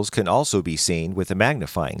crystals can also be seen with a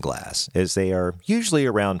magnifying glass, as they are usually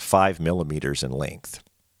around 5 millimeters in length.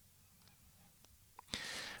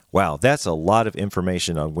 Wow, that's a lot of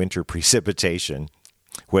information on winter precipitation.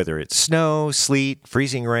 Whether it's snow, sleet,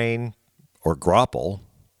 freezing rain, or graupel,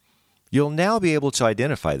 you'll now be able to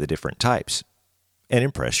identify the different types and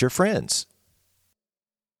impress your friends.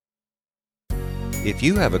 If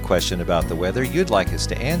you have a question about the weather you'd like us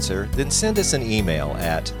to answer, then send us an email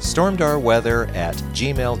at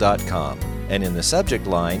stormdarweather@gmail.com and in the subject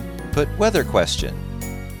line, put weather question.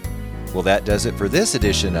 Well, that does it for this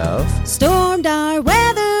edition of Stormdar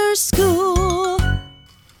Weather School.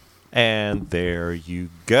 And there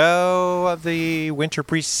you go, the winter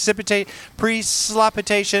precipitation,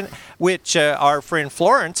 which our friend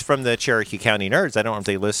Florence from the Cherokee County Nerds, I don't know if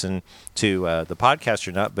they listen to the podcast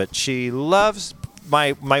or not, but she loves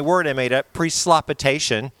my word I made up,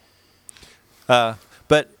 precipitation.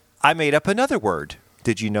 But I made up another word.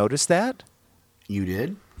 Did you notice that? You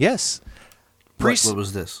did? Yes. What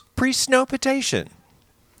was this? Pre-snowpitation.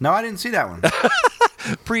 No, I didn't see that one.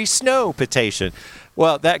 Pre-snowpitation.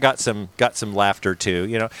 Well, that got some laughter too,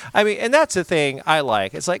 you know. I mean, and that's the thing I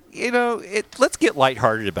like. It's like, you know, let's get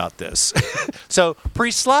lighthearted about this. So,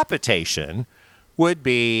 precipitation would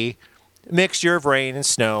be mixture of rain and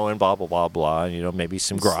snow and blah blah blah blah, and, you know, maybe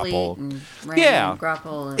some graupel. And rain yeah, and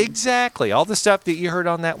graupel. And exactly. All the stuff that you heard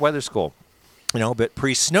on that weather school. You know, but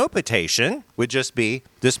pre-snowpitation would just be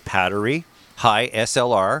this powdery, high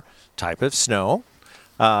SLR type of snow.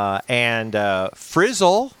 And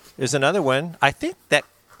frizzle is another one. I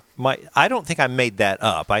don't think I made that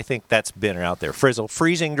up. I think that's been out there. Frizzle,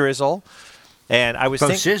 freezing drizzle. And I was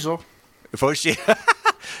thinking... Shizzle.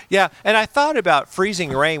 Yeah, and I thought about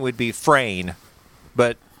freezing rain would be frain,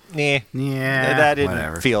 but Yeah, that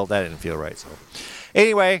didn't feel right. So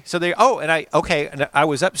anyway, so and I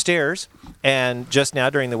was upstairs and just now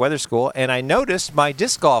during the weather school, and I noticed my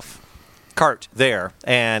disc golf cart there,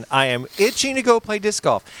 and I am itching to go play disc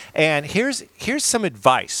golf. And here's some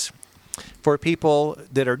advice for people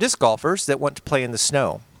that are disc golfers that want to play in the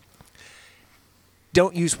snow.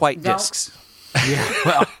 Don't use white discs. Yeah,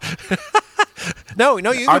 well. No, you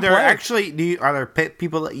can play. Are there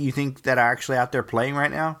people that you think that are actually out there playing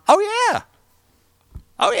right now? Oh yeah.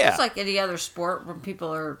 It's like any other sport when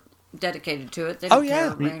people are dedicated to it. They don't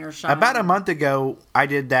care rain or shine. About a month ago, I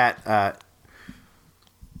did that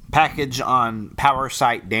package on Power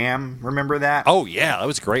Sight Dam. Remember that? Oh yeah, that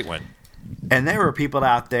was a great one. And there were people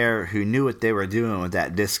out there who knew what they were doing with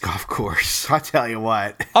that disc golf course. I'll tell you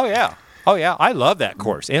what. Oh yeah, I love that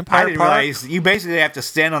course. Empire I didn't Park. realize you basically have to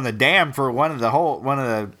stand on the dam for one of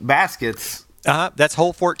the baskets. That's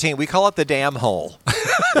hole 14. We call it the dam hole.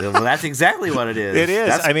 Well, that's exactly what it is. It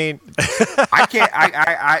is. I can't.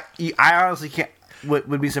 I honestly can't.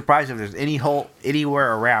 Would be surprised if there's any hole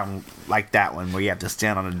anywhere around like that one where you have to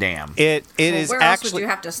stand on a dam. It is where actually. else would you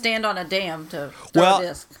have to stand on a dam to throw a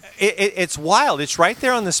disc? It's wild. It's right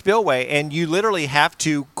there on the spillway, and you literally have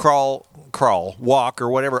to crawl, walk, or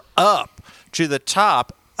whatever up to the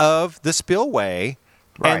top of the spillway.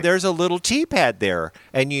 Right. And there's a little tee pad there,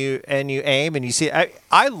 and you aim and you see.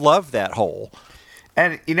 I love that hole.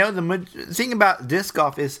 And the thing about disc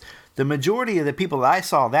golf is the majority of the people that I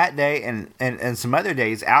saw that day and some other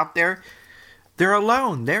days out there, they're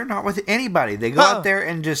alone. They're not with anybody. They go out there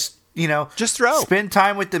and just throw, spend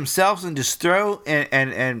time with themselves and just throw.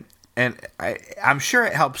 And I'm sure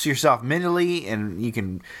it helps yourself mentally, and you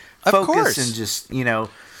can focus and just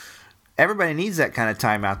Everybody needs that kind of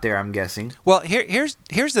time out there, I'm guessing. Well, here's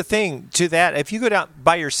the thing to that. If you go out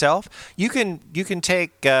by yourself, you can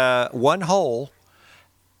take one hole,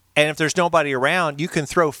 and if there's nobody around, you can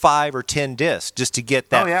throw 5 or 10 discs just to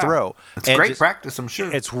get that throw. It's great practice, I'm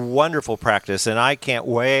sure. It's wonderful practice, and I can't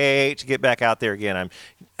wait to get back out there again.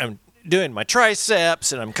 I'm doing my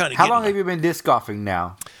triceps, and I'm kind of. How long have you been disc golfing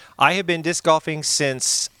now? I have been disc golfing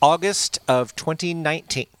since August of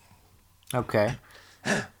 2019. Okay.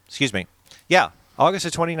 Excuse me. Yeah, August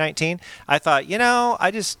of 2019. I thought,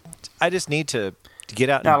 I just need to get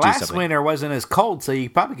out and do something. Now, last winter wasn't as cold, so you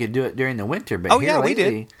probably could do it during the winter. But we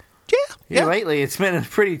did. Yeah. Lately, it's been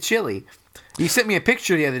pretty chilly. You sent me a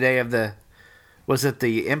picture the other day of was it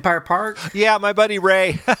the Empire Park? Yeah, my buddy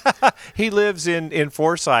Ray. He lives in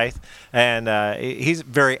Forsyth, and he's a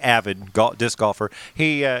very avid disc golfer.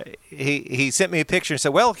 He sent me a picture and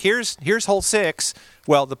said, "Well, here's hole 6.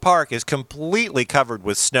 Well, the park is completely covered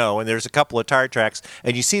with snow, and there's a couple of tire tracks,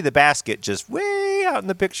 and you see the basket just way out in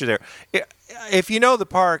the picture there." If you know the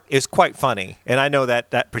park, it's quite funny, and I know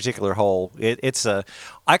that particular hole.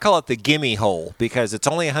 I call it the gimme hole because it's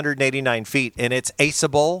only 189 feet, and it's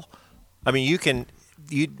aceable. I mean, it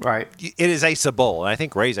is aceable, and I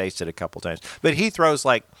think Ray's aced it a couple times. But he throws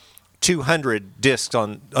like 200 discs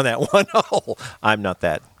on that one hole. I'm not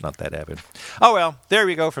that avid. Oh well, there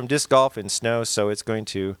we go from disc golf and snow. So it's going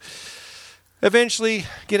to eventually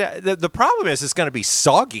get out. The problem is it's going to be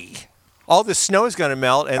soggy. All the snow is going to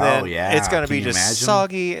melt, and then it's going to be just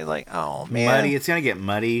soggy. And like, oh man, muddy. It's going to get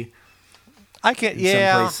muddy. Some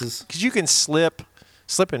places because you can slip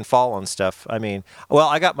and fall on stuff. I mean, well,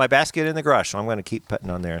 I got my basket in the garage, so I'm going to keep putting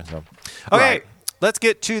on there. So, okay. Right. Let's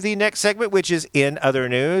get to the next segment, which is In Other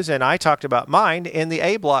News, and I talked about mine in the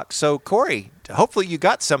A block. So, Corey, hopefully you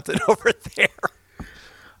got something over there.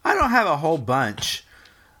 I don't have a whole bunch.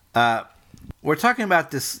 We're talking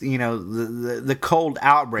about this, the cold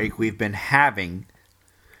outbreak we've been having.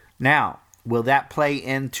 Now, will that play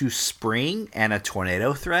into spring and a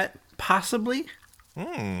tornado threat? Possibly.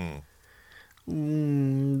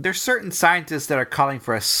 There's certain scientists that are calling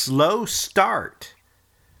for a slow start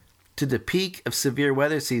to the peak of severe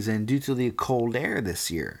weather season due to the cold air this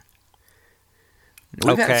year.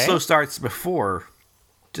 We've had slow starts before.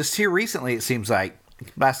 Just here recently, it seems like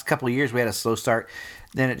last couple of years we had a slow start,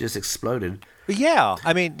 then it just exploded. Yeah,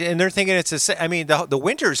 I mean, and they're thinking the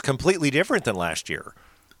winter is completely different than last year.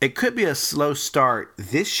 It could be a slow start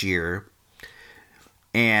this year,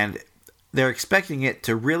 and they're expecting it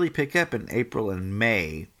to really pick up in April and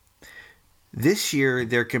May. This year,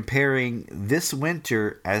 they're comparing this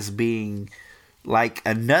winter as being like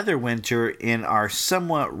another winter in our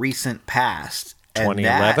somewhat recent past.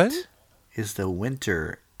 2011? And that is the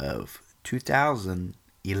winter of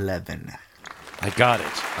 2011. I got it.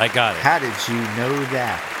 How did you know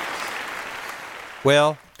that?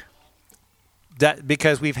 Well, That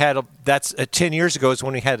because we've had that's 10 years ago is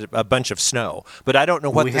when we had a bunch of snow, but I don't know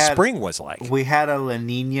what spring was like. We had a La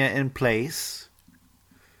Nina in place,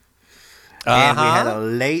 and we had a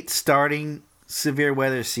late starting severe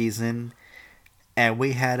weather season, and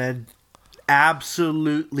we had a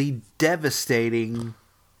absolutely devastating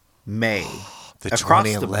May. Across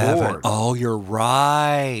 2011. The board. Oh, you're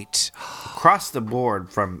right. Across the board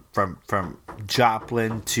from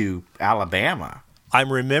Joplin to Alabama.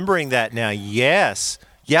 I'm remembering that now. Yes.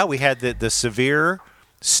 Yeah, we had the severe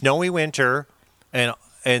snowy winter and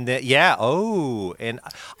and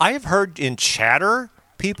I have heard in chatter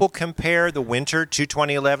people compare the winter to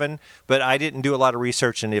 2011, but I didn't do a lot of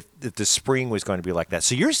research on if the spring was going to be like that.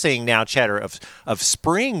 So you're saying now chatter of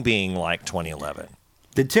spring being like 2011.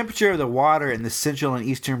 The temperature of the water in the central and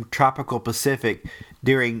eastern tropical Pacific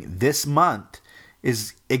during this month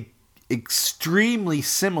is extremely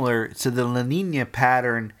similar to the La Nina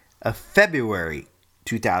pattern of February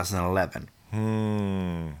 2011.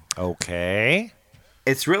 Okay.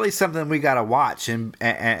 It's really something we got to watch and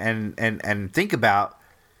think about,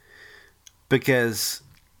 because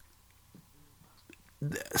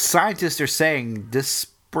scientists are saying this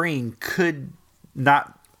spring could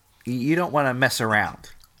not. You don't want to mess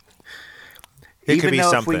around. It could be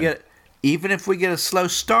something. Even if we get a slow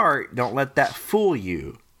start, don't let that fool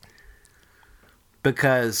you,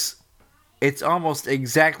 because it's almost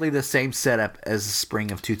exactly the same setup as the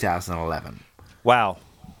spring of 2011. Wow.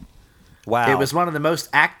 It was one of the most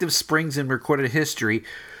active springs in recorded history.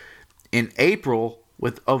 In April,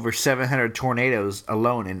 with over 700 tornadoes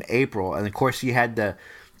alone in April, and of course you had the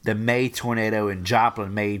May tornado in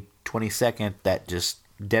Joplin, May 22nd, that just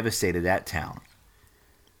devastated that town.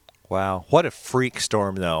 Wow. What a freak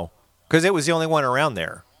storm, though. Because it was the only one around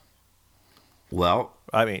there. Well,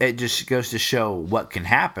 I mean, it just goes to show what can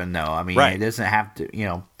happen, though. I mean, It doesn't have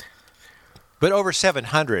to, But over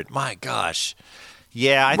 700, my gosh.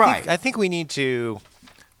 Yeah, I think we need to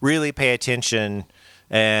really pay attention.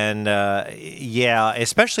 And,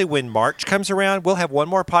 especially when March comes around. We'll have one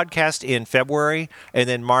more podcast in February and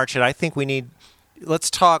then March. And I think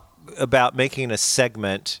let's talk about making a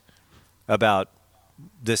segment about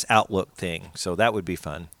this outlook thing. So that would be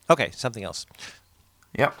fun. Okay, something else.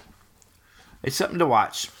 Yep. It's something to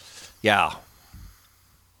watch. Yeah.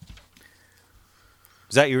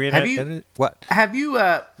 Is that your what? Have you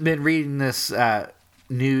been reading this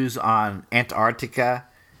news on Antarctica?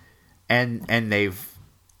 And they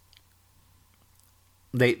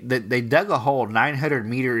dug a hole 900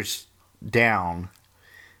 meters down,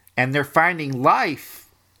 and they're finding life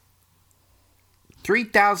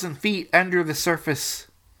 3,000 feet under the surface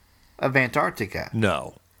of Antarctica.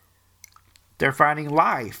 No. They're finding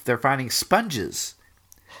life. They're finding sponges.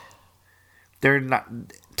 They're not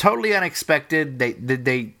totally unexpected.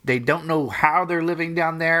 They don't know how they're living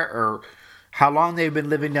down there or how long they've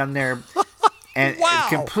been living down there, and wow.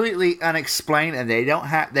 Completely unexplained. And they don't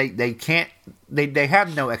have they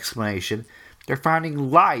have no explanation. They're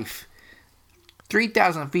finding life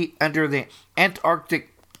 3,000 feet under the Antarctic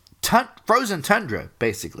frozen tundra,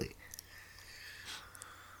 basically.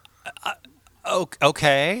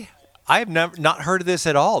 Okay. I have not heard of this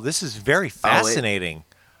at all. This is very fascinating.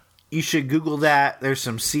 You should Google that. There's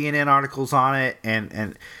some CNN articles on it,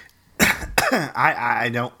 and I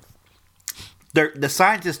don't. The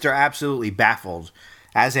scientists are absolutely baffled,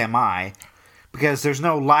 as am I, because there's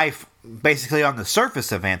no life basically on the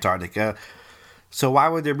surface of Antarctica. So why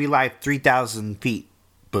would there be life 3,000 feet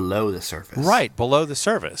below the surface? Right, below the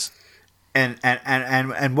surface. And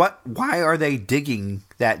what? Why are they digging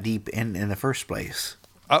that deep in the first place?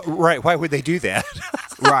 Right. Why would they do that?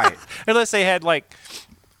 Right. Unless they had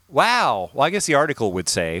wow. Well, I guess the article would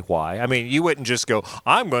say why. I mean, you wouldn't just go,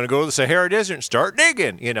 I'm going to go to the Sahara Desert and start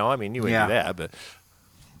digging. I mean, you wouldn't do that, but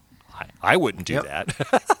I wouldn't do that.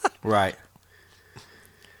 Right.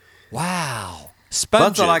 Wow.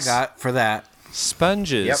 Sponges. That's all I got for that.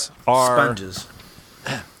 Sponges are... Sponges.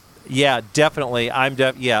 Yeah, definitely.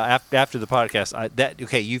 After the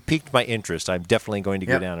podcast, you've piqued my interest. I'm definitely going to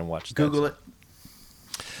go down and watch that. Google it.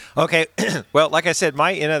 Okay. Well, like I said,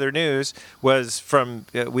 my in other news was from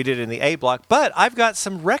we did in the A block, but I've got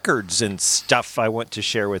some records and stuff I want to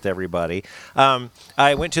share with everybody.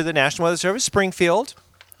 I went to the National Weather Service Springfield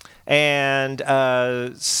and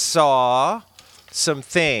saw some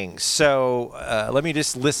things. So let me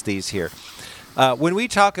just list these here. When we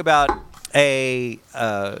talk about a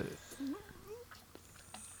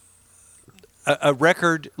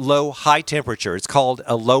record low high temperature, it's called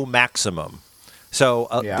a low maximum. So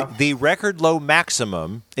the record low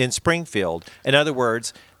maximum in Springfield, in other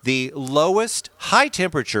words, the lowest high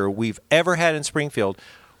temperature we've ever had in Springfield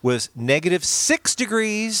was negative 6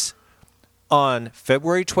 degrees on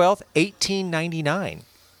February 12th, 1899.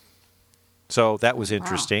 So that was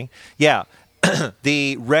interesting. Wow. Yeah.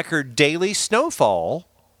 The record daily snowfall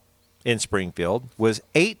in Springfield was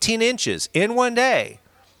 18 inches in one day.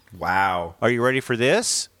 Wow. Are you ready for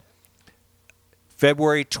this?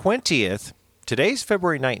 February 20th. Today's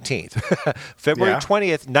February 19th. February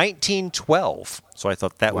 20th, 1912. So I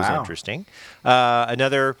thought that was interesting.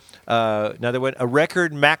 Another one. A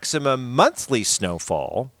record maximum monthly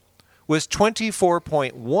snowfall was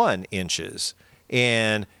 24.1 inches.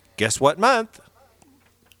 And guess what month?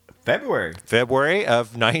 February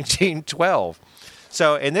of 1912.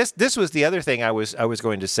 So, and this was the other thing I was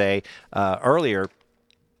going to say earlier.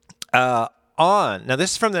 Now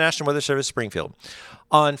this is from the National Weather Service, Springfield.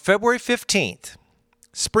 On February 15th,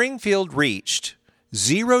 Springfield reached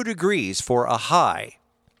 0 degrees for a high.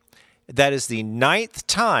 That is the 9th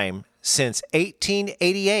time since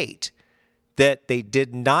 1888 that they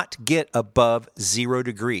did not get above 0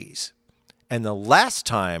 degrees. And the last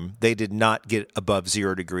time they did not get above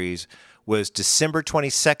 0 degrees was December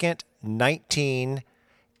 22nd,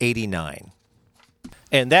 1989.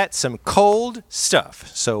 And that's some cold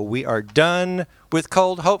stuff. So we are done with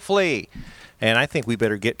cold, hopefully. And I think we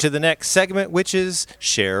better get to the next segment, which is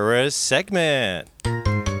Shara's segment.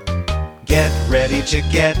 Get ready to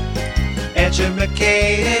get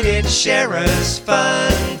educated. It's Shara's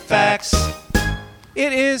Fun Facts.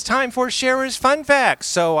 It is time for Shara's Fun Facts.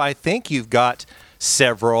 So I think you've got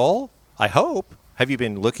several, I hope. Have you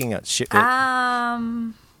been looking at I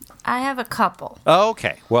have a couple.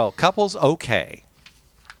 Okay. Well, couple's okay.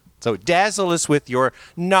 So dazzle us with your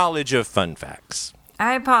knowledge of fun facts.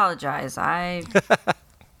 I apologize. I'm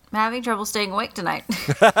having trouble staying awake tonight.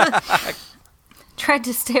 Tried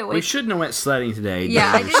to stay awake. We shouldn't have went sledding today.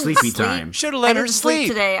 Yeah, I didn't sleepy sleep. time. Should have let her sleep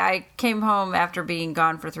today. I came home after being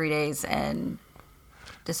gone for 3 days and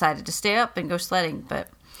decided to stay up and go sledding. But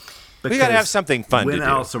we got to have something fun to do. When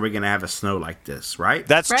else are we going to have a snow like this, right?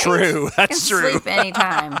 That's right? true. That's true. Sleep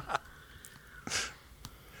anytime.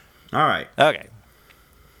 All right. Okay.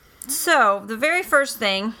 So, the very first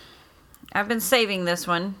thing, I've been saving this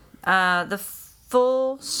one, the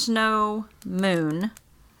full snow moon.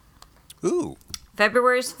 Ooh.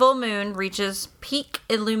 February's full moon reaches peak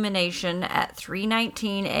illumination at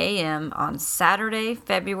 3:19 a.m. on Saturday,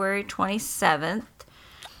 February 27th.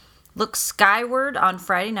 Look skyward on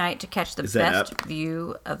Friday night to catch the best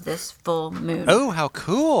view of this full moon. Oh, how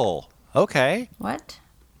cool. Okay. What?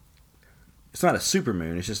 It's not a super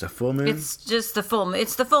moon. It's just a full moon. It's just the full moon.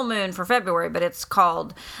 It's the full moon for February, but it's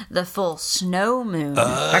called the full snow moon.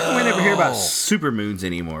 How come we never hear about super moons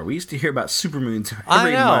anymore? We used to hear about super moons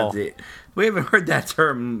every month. We haven't heard that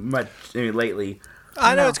term much lately.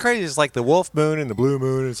 I know, it's crazy. It's like the wolf moon and the blue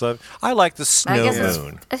moon and stuff. I like the snow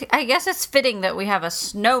moon. I guess it's fitting that we have a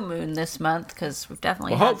snow moon this month because we've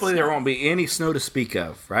definitely had hopefully there won't be any snow to speak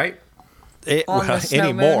of, right?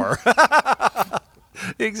 Anymore.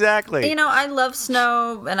 Exactly. You know, I love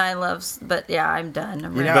snow, but yeah, I'm done.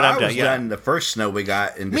 I'm done. The first snow we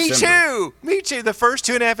got in December. Me too. The first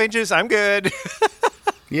 2.5 inches, I'm good.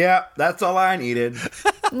 Yeah, that's all I needed.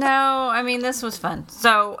 No, I mean, this was fun.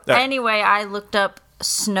 So, anyway, I looked up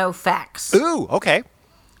snow facts. Ooh, okay.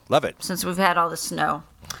 Love it. Since we've had all the snow.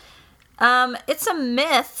 It's a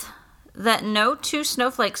myth that no two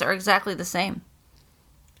snowflakes are exactly the same.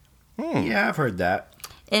 Yeah, I've heard that.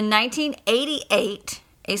 In 1988,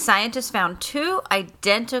 a scientist found 2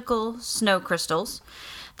 identical snow crystals.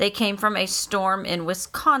 They came from a storm in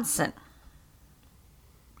Wisconsin.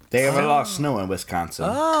 They have a lot of snow in Wisconsin.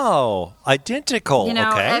 Oh, identical. You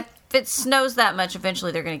know, okay. if it snows that much,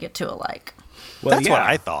 eventually they're going to get 2 alike. Well, that's what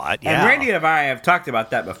I thought. Yeah. And Randy and I have talked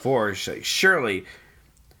about that before. Surely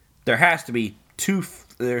there has to be 2.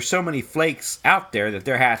 There's so many flakes out there that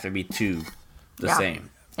there has to be 2 the same.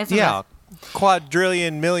 It's a myth.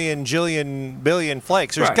 Quadrillion, million, jillion, billion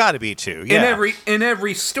flakes. There's got to be 2. Yeah. In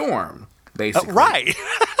every storm, basically. Right.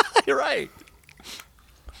 You're right.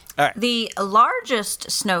 All right. The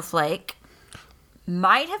largest snowflake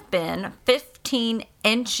might have been 15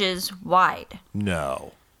 inches wide.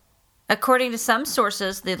 No. According to some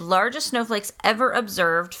sources, the largest snowflakes ever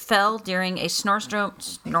observed fell during a snowstorm.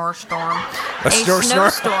 I'm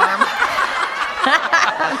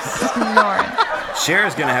snoring.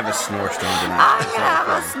 Cher's going to have a snorestorm tonight. I'm going to have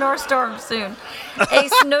a snorestorm soon. A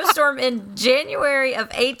snowstorm in January of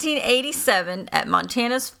 1887 at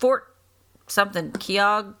Montana's Fort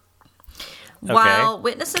Keogh. Okay. While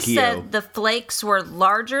witnesses said the flakes were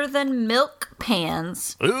larger than milk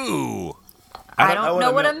pans. Ooh. I don't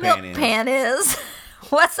know what a milk pan is.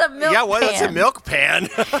 What's a milk pan? Yeah, what's a milk pan?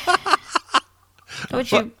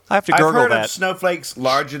 Would you? I have to I've gurgle heard that. of snowflakes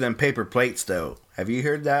larger than paper plates, though. Have you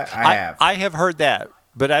heard that? I have. I have heard that,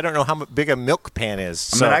 but I don't know how big a milk pan is.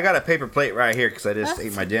 So. I mean, I got a paper plate right here because I just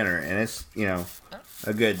ate my dinner, and it's,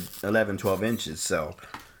 a good 11, 12 inches, so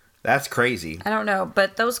that's crazy. I don't know,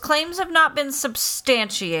 but those claims have not been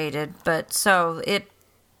substantiated. But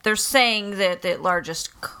they're saying that the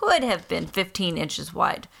largest could have been 15 inches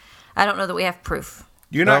wide. I don't know that we have proof.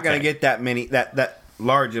 You're not Okay. going to get that many, that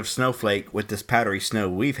large of snowflake with this powdery snow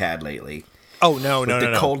we've had lately. Oh no, no, With no, the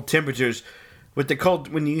no. cold temperatures,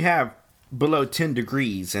 when you have below 10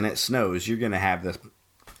 degrees and it snows, you're going to have the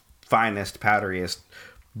finest, powderiest,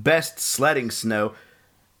 best sledding snow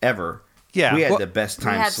ever. Yeah, we had well- the best We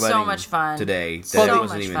time had sledding so much fun. today. So it wasn't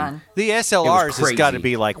much even, fun. The SLRs has got to crazy.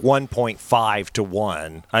 be like 1.5 to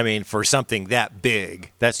 1. I mean, for something that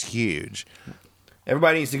big, that's huge.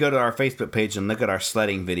 Everybody needs to go to our Facebook page and look at our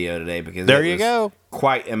sledding video today because There it you was go.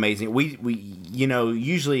 quite amazing. We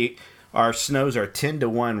usually our snows are 10 to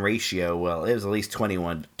 1 ratio. Well, it was at least 20 to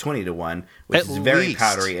 1, which At is very least.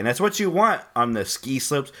 powdery, and that's what you want on the ski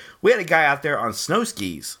slopes. We had a guy out there on snow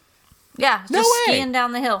skis. Yeah, No just way. skiing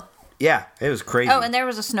down the hill. Yeah, it was crazy. Oh, and there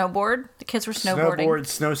was a snowboard. The kids were snowboarding. Snowboard,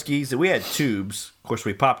 snow skis. We had tubes. Of course,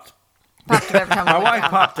 we popped. Popped it every time My I went wife down.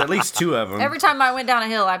 popped at least 2 of them. Every time I went down a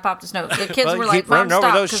hill, I popped a snow. The kids Well, were you like, keep "Mom, running over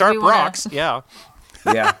stop!" those 'cause sharp we wanna-" rocks. Yeah.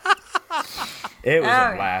 Yeah, it was a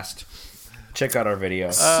Okay. blast. Check out our video.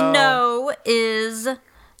 Snow is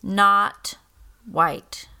not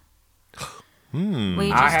white. We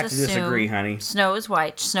just I have to assume disagree, honey. Snow is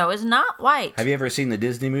white. Snow is not white. Have you ever seen the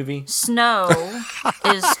Disney movie? Snow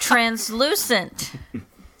is translucent.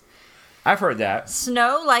 I've heard that.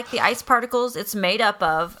 Snow, like the ice particles it's made up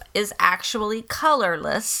of, is actually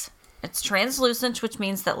colorless. It's translucent, which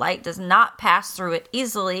means that light does not pass through it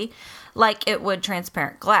easily like it would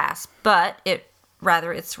transparent glass, but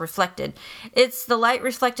it's reflected. It's the light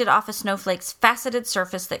reflected off a snowflake's faceted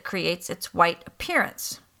surface that creates its white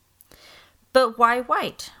appearance. But why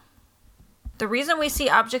white? The reason we see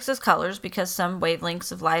objects as colors because some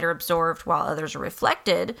wavelengths of light are absorbed while others are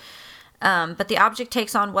reflected. But the object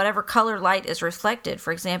takes on whatever color light is reflected.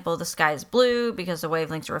 For example, the sky is blue because the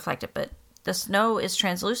wavelengths are reflected, but the snow is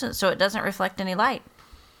translucent, so it doesn't reflect any light.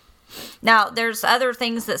 Now, there's other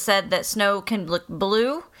things that said that snow can look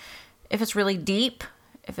blue if it's really deep.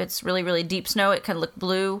 If it's really, really deep snow, it can look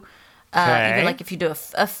blue. Okay. Even like if you do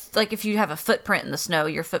like if you have a footprint in the snow,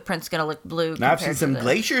 your footprint's going to look blue. Now, I've seen compared some to the-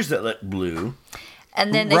 glaciers that look blue.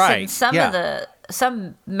 And then they Right, said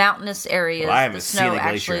some mountainous areas, Well, I haven't the seen snow a glacier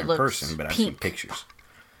actually in looks person, but I've seen pink. pictures.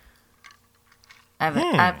 I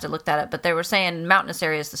have to look that up, but they were saying mountainous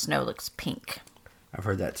areas the snow looks pink. I've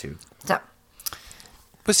heard that too. So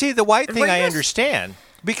But see, the white thing Everybody I does. understand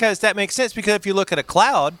because that makes sense. Because if you look at a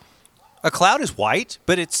cloud is white,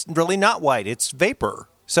 but it's really not white. It's vapor.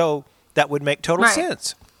 So that would make total Right.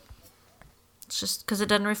 sense. it's just because it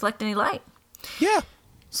doesn't reflect any light. Yeah.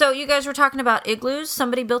 So you guys were talking about igloos.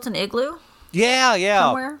 Somebody built an igloo Yeah, yeah.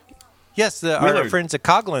 somewhere. Yes, our Willard. friends at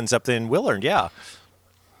Coghlan's up in Willard, yeah.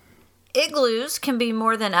 Igloos can be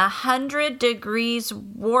more than 100 degrees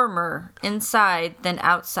warmer inside than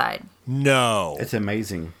outside, No. It's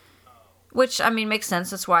amazing. which I mean makes sense.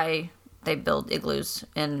 That's why they build igloos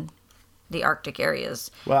in the Arctic areas.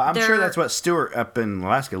 Well, I'm sure They're- that's what Stuart up in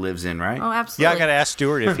Alaska lives in, right? Oh, Yeah, absolutely. I got to ask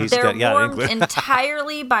Stuart if he's They're got warmed England.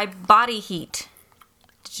 entirely by body heat.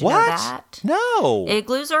 Did you know What? that? No.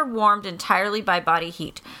 Igloos are warmed entirely by body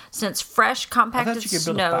heat. Since fresh, compacted you could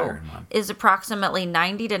build a fire snow in one. is approximately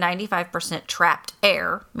 90 to 95% trapped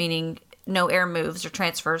air, meaning no air moves or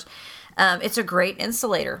transfers, it's a great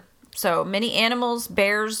insulator. So many animals,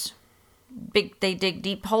 bears, they dig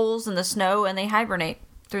deep holes in the snow and they hibernate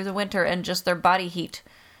through the winter, and just their body heat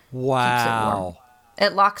keeps it warm. Wow.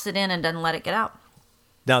 It locks it in and doesn't let it get out.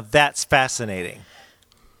 Now that's fascinating.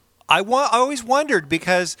 I always wondered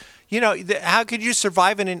because, how could you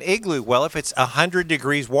survive in an igloo? Well, if it's 100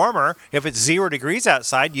 degrees warmer, if it's 0 degrees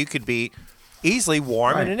outside, you could be easily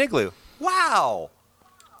warm in Right. an igloo. Wow.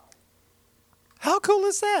 How cool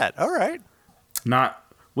is that? All right.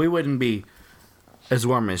 We wouldn't be as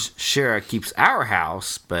warm as Shara keeps our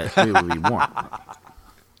house, but we would be warm.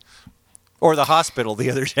 Or the hospital the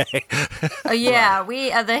other day. Yeah, we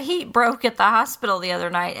the heat broke at the hospital the other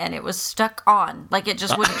night, and it was stuck on, like it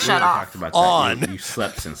just wouldn't shut We off. talked about On. that. You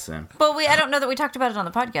slept since then. But I don't know that we talked about it on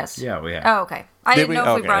the podcast. Yeah, we have. Oh, okay. I Did didn't we? know if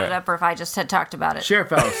we Okay, brought right. it up or if I just had talked about it. Shara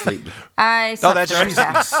fell asleep. I slept that's through right.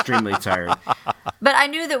 half. Extremely tired. But I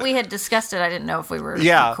knew that we had discussed it. I didn't know if we were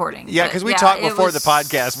recording. Yeah, because we talked before the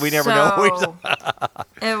podcast. We never know what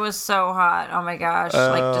It was so hot. Oh my gosh.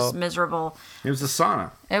 Like just miserable. It was a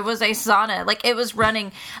sauna. It was a sauna. Like it was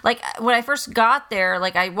running. Like when I first got there,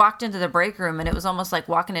 like I walked into the break room and it was almost like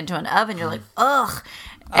walking into an oven. You're like, ugh.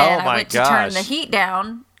 And I went to turn the heat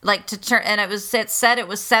down, and it said it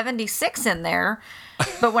was 76 in there.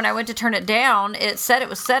 But when I went to turn it down, it said it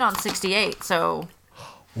was set on 68. So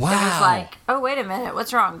wow. It was like, oh, wait a minute,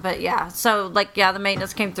 what's wrong? But yeah, so like, the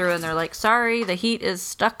maintenance came through and they're like, sorry, the heat is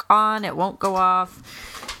stuck on. It won't go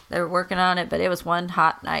off. They were working on it, but it was one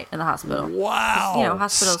hot night in the hospital. Wow.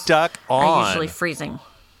 Hospitals stuck on. are usually freezing.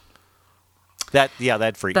 That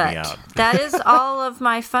freaked me out. That is all of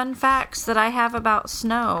my fun facts that I have about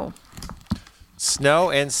snow. Snow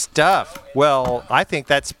and stuff. Well, I think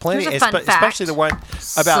that's plenty, Here's a fun fact. Especially the one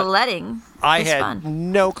about sledding. I had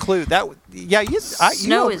fun. no clue.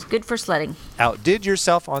 Snow is good for sledding. Outdid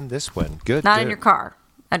yourself on this one. Good. Not in your car.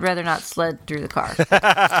 I'd rather not sled through the car.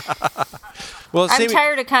 Well, I'm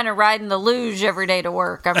tired of kind of riding the luge every day to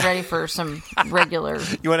work. I'm ready for some regular.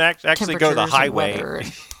 You want to actually go the highway.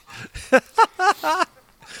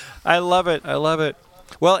 I love it.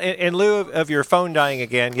 Well, in lieu of your phone dying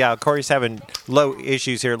again, Corey's having low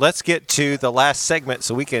issues here. Let's get to the last segment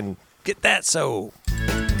so we can get that. So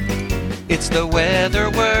it's the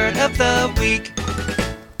weather word of the week.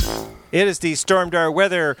 It is the Stormdar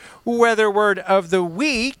weather word of the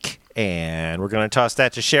week, and we're going to toss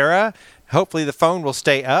that to Shara. Hopefully the phone will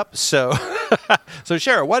stay up. So, so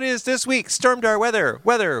Shara, what is this week's Stormdar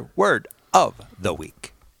weather word of the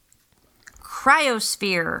week?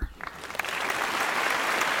 Cryosphere.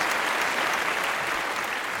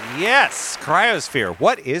 Yes, cryosphere.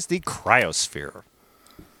 What is the cryosphere?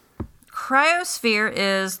 Cryosphere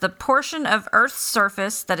is the portion of Earth's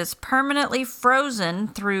surface that is permanently frozen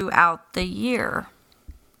throughout the year.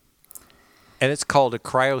 And it's called a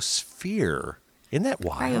cryosphere. Isn't that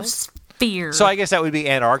wild? Cryosphere. So I guess that would be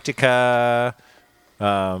Antarctica.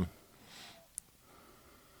 Only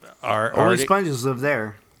sponges live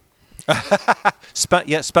there.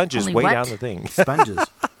 Sponges Only way what? down the thing. Sponges.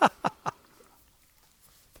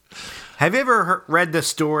 Have you ever read the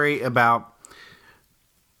story about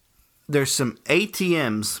there's some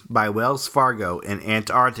ATMs by Wells Fargo in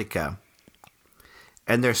Antarctica,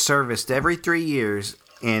 and they're serviced every 3 years,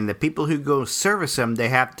 and the people who go service them, they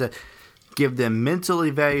have to give them mental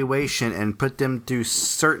evaluation and put them through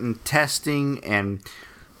certain testing and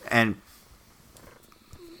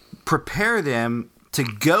prepare them to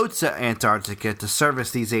go to Antarctica to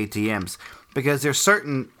service these ATMs, because there's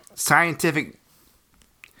certain scientific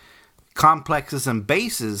complexes and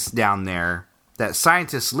bases down there that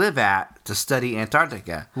scientists live at to study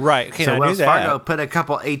Antarctica. Right. Okay, so I Wells knew that. Fargo put a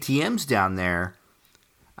couple ATMs down there.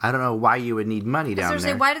 I don't know why you would need money down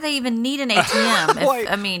there. Why do they even need an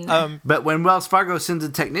ATM? But when Wells Fargo sends a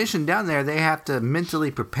technician down there, they have to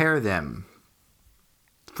mentally prepare them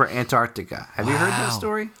for Antarctica. Have you heard that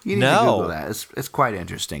story? You need to Google that. It's quite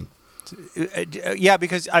interesting. Yeah,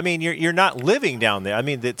 because I mean, you're not living down there. I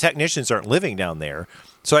mean, the technicians aren't living down there,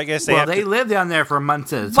 so I guess they live down there for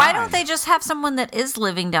months at a time. Why don't they just have someone that is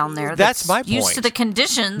living down there? That's my point. Used to the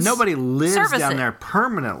conditions. Nobody lives down there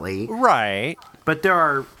permanently, right? But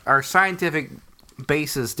there are scientific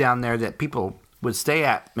bases down there that people would stay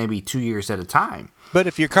at maybe 2 years at a time. But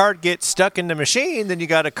if your card gets stuck in the machine, then you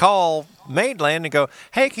got to call Mainland and go,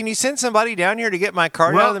 "Hey, can you send somebody down here to get my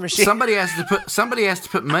card out of the machine?" Somebody has to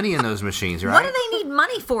put money in those machines, right? What do they need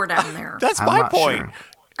money for down there? That's my point. Sure.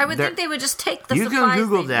 I would think they would just take the supplies. You can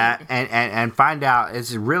Google that and find out.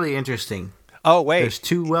 It's really interesting. Oh, wait. There's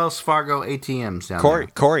 2 Wells Fargo ATMs down there.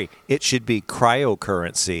 Corey, it should be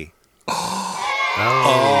cryocurrency. They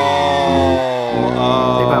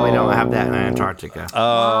probably don't have that in Antarctica.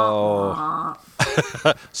 Oh.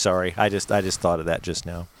 Sorry, I just thought of that just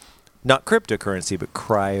now. Not cryptocurrency, but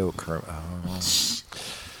cryocurrency.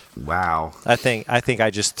 Oh. Wow. I think I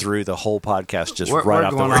just threw the whole podcast we're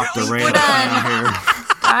off going off the rails here.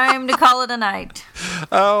 Time to call it a night.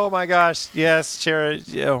 Oh my gosh. Yes, Shara.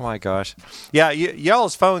 Oh my gosh. Yeah,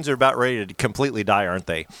 y'all's phones are about ready to completely die, aren't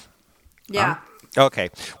they? Yeah. Okay.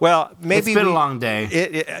 Well, maybe it's been a long day.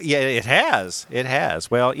 It has. It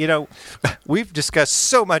has. Well, we've discussed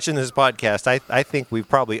so much in this podcast. I think we've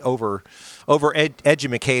probably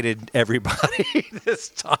educated everybody this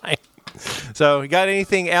time. So, you got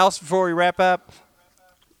anything else before we wrap up?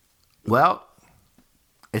 Well,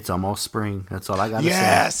 it's almost spring. That's all I got to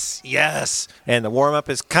say. Yes. And the warm up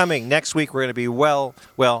is coming. Next week we're going to be well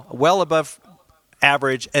above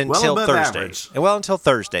average until above Thursday. average. Well, until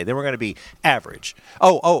Thursday. Then we're going to be average.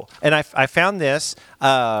 Oh, and I found this.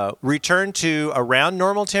 Return to around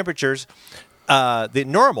normal temperatures. The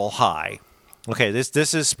normal high. Okay,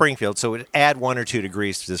 this is Springfield, so it would add 1 or 2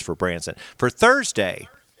 degrees to this for Branson. For Thursday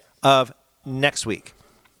of next week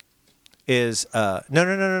is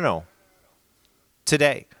no.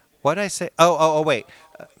 Today. What did I say? Oh, wait.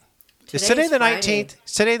 Is today the 19th?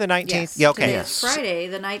 Is today the 19th? Yes. Yeah, okay. Today is Friday,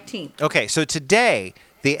 the 19th. Okay, so today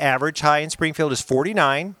the average high in Springfield is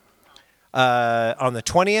 49. On the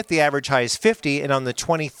 20th, the average high is 50, and on the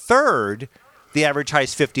 23rd, the average high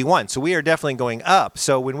is 51. So we are definitely going up.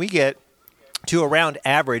 So when we get to around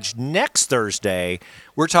average next Thursday,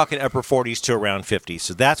 we're talking upper 40s to around 50.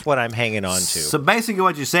 So that's what I'm hanging on to. So basically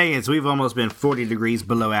what you're saying is we've almost been 40 degrees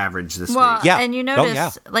below average this Well, week. Yeah. and you Oh, notice,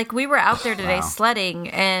 yeah. like, we were out there today Wow. sledding,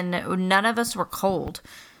 and none of us were cold.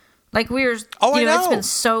 Like, we were, Oh, I it's know. been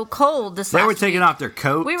so cold this They last were taking week. off their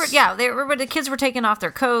coats. The kids were taking off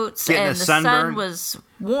their coats, Getting and a the sunburn. sun was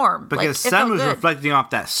warm. because like, it sun felt was good. reflecting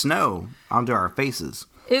off that snow onto our faces.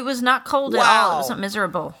 It was not cold at all. Wow. It wasn't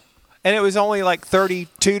miserable. And it was only like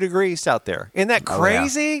 32 degrees out there. Isn't that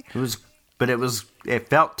crazy? Oh, yeah. It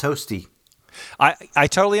felt toasty. I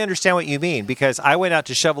totally understand what you mean, because I went out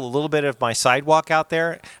to shovel a little bit of my sidewalk out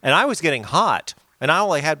there, and I was getting hot. And I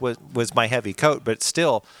only had was my heavy coat, but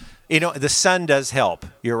still, the sun does help.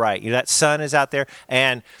 You're right. That sun is out there,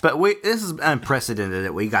 and But this is unprecedented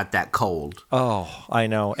that we got that cold. oh, I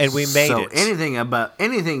know, and we made so it. anything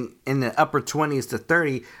in the upper 20s to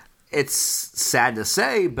 30, it's sad to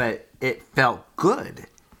say, but it felt good.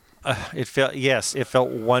 It felt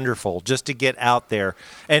wonderful just to get out there.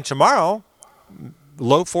 And tomorrow,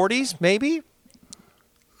 low 40s maybe,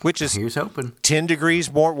 which is Here's hoping. 10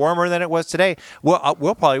 degrees more warmer than it was today. We'll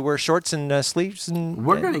probably wear shorts and sleeves, and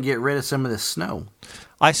We're going to get rid of some of the snow.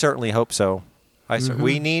 I certainly hope so.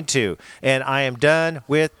 We need to. And I am done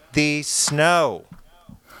with the snow.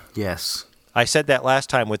 Yes. I said that last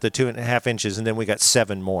time with the 2.5 inches, and then we got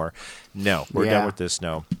 7 more. No, we're Yeah. done with this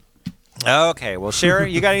snow. Okay, well,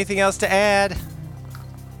 Sherry, you got anything else to add?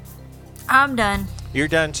 I'm done. You're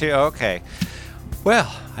done too? Okay.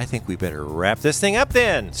 Well, I think we better wrap this thing up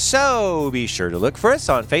then. So be sure to look for us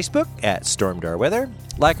on Facebook at Stormdar Weather.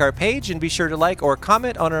 Like our page and be sure to like or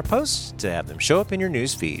comment on our posts to have them show up in your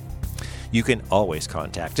news feed. You can always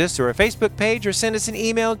contact us through our Facebook page or send us an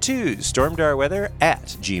email to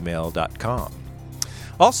stormdarweather@gmail.com.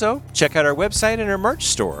 Also, check out our website and our merch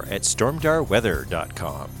store at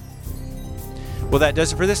stormdarweather.com. Well, that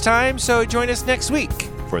does it for this time, so join us next week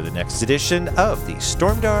for the next edition of the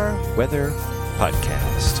Stormdar Weather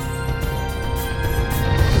Podcast.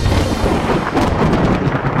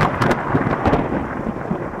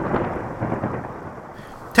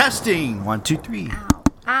 Testing. 1, 2, 3.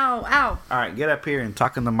 Ow, ow. All right, get up here and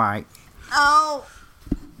talk in the mic. Oh.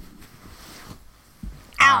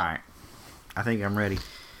 All right. I think I'm ready.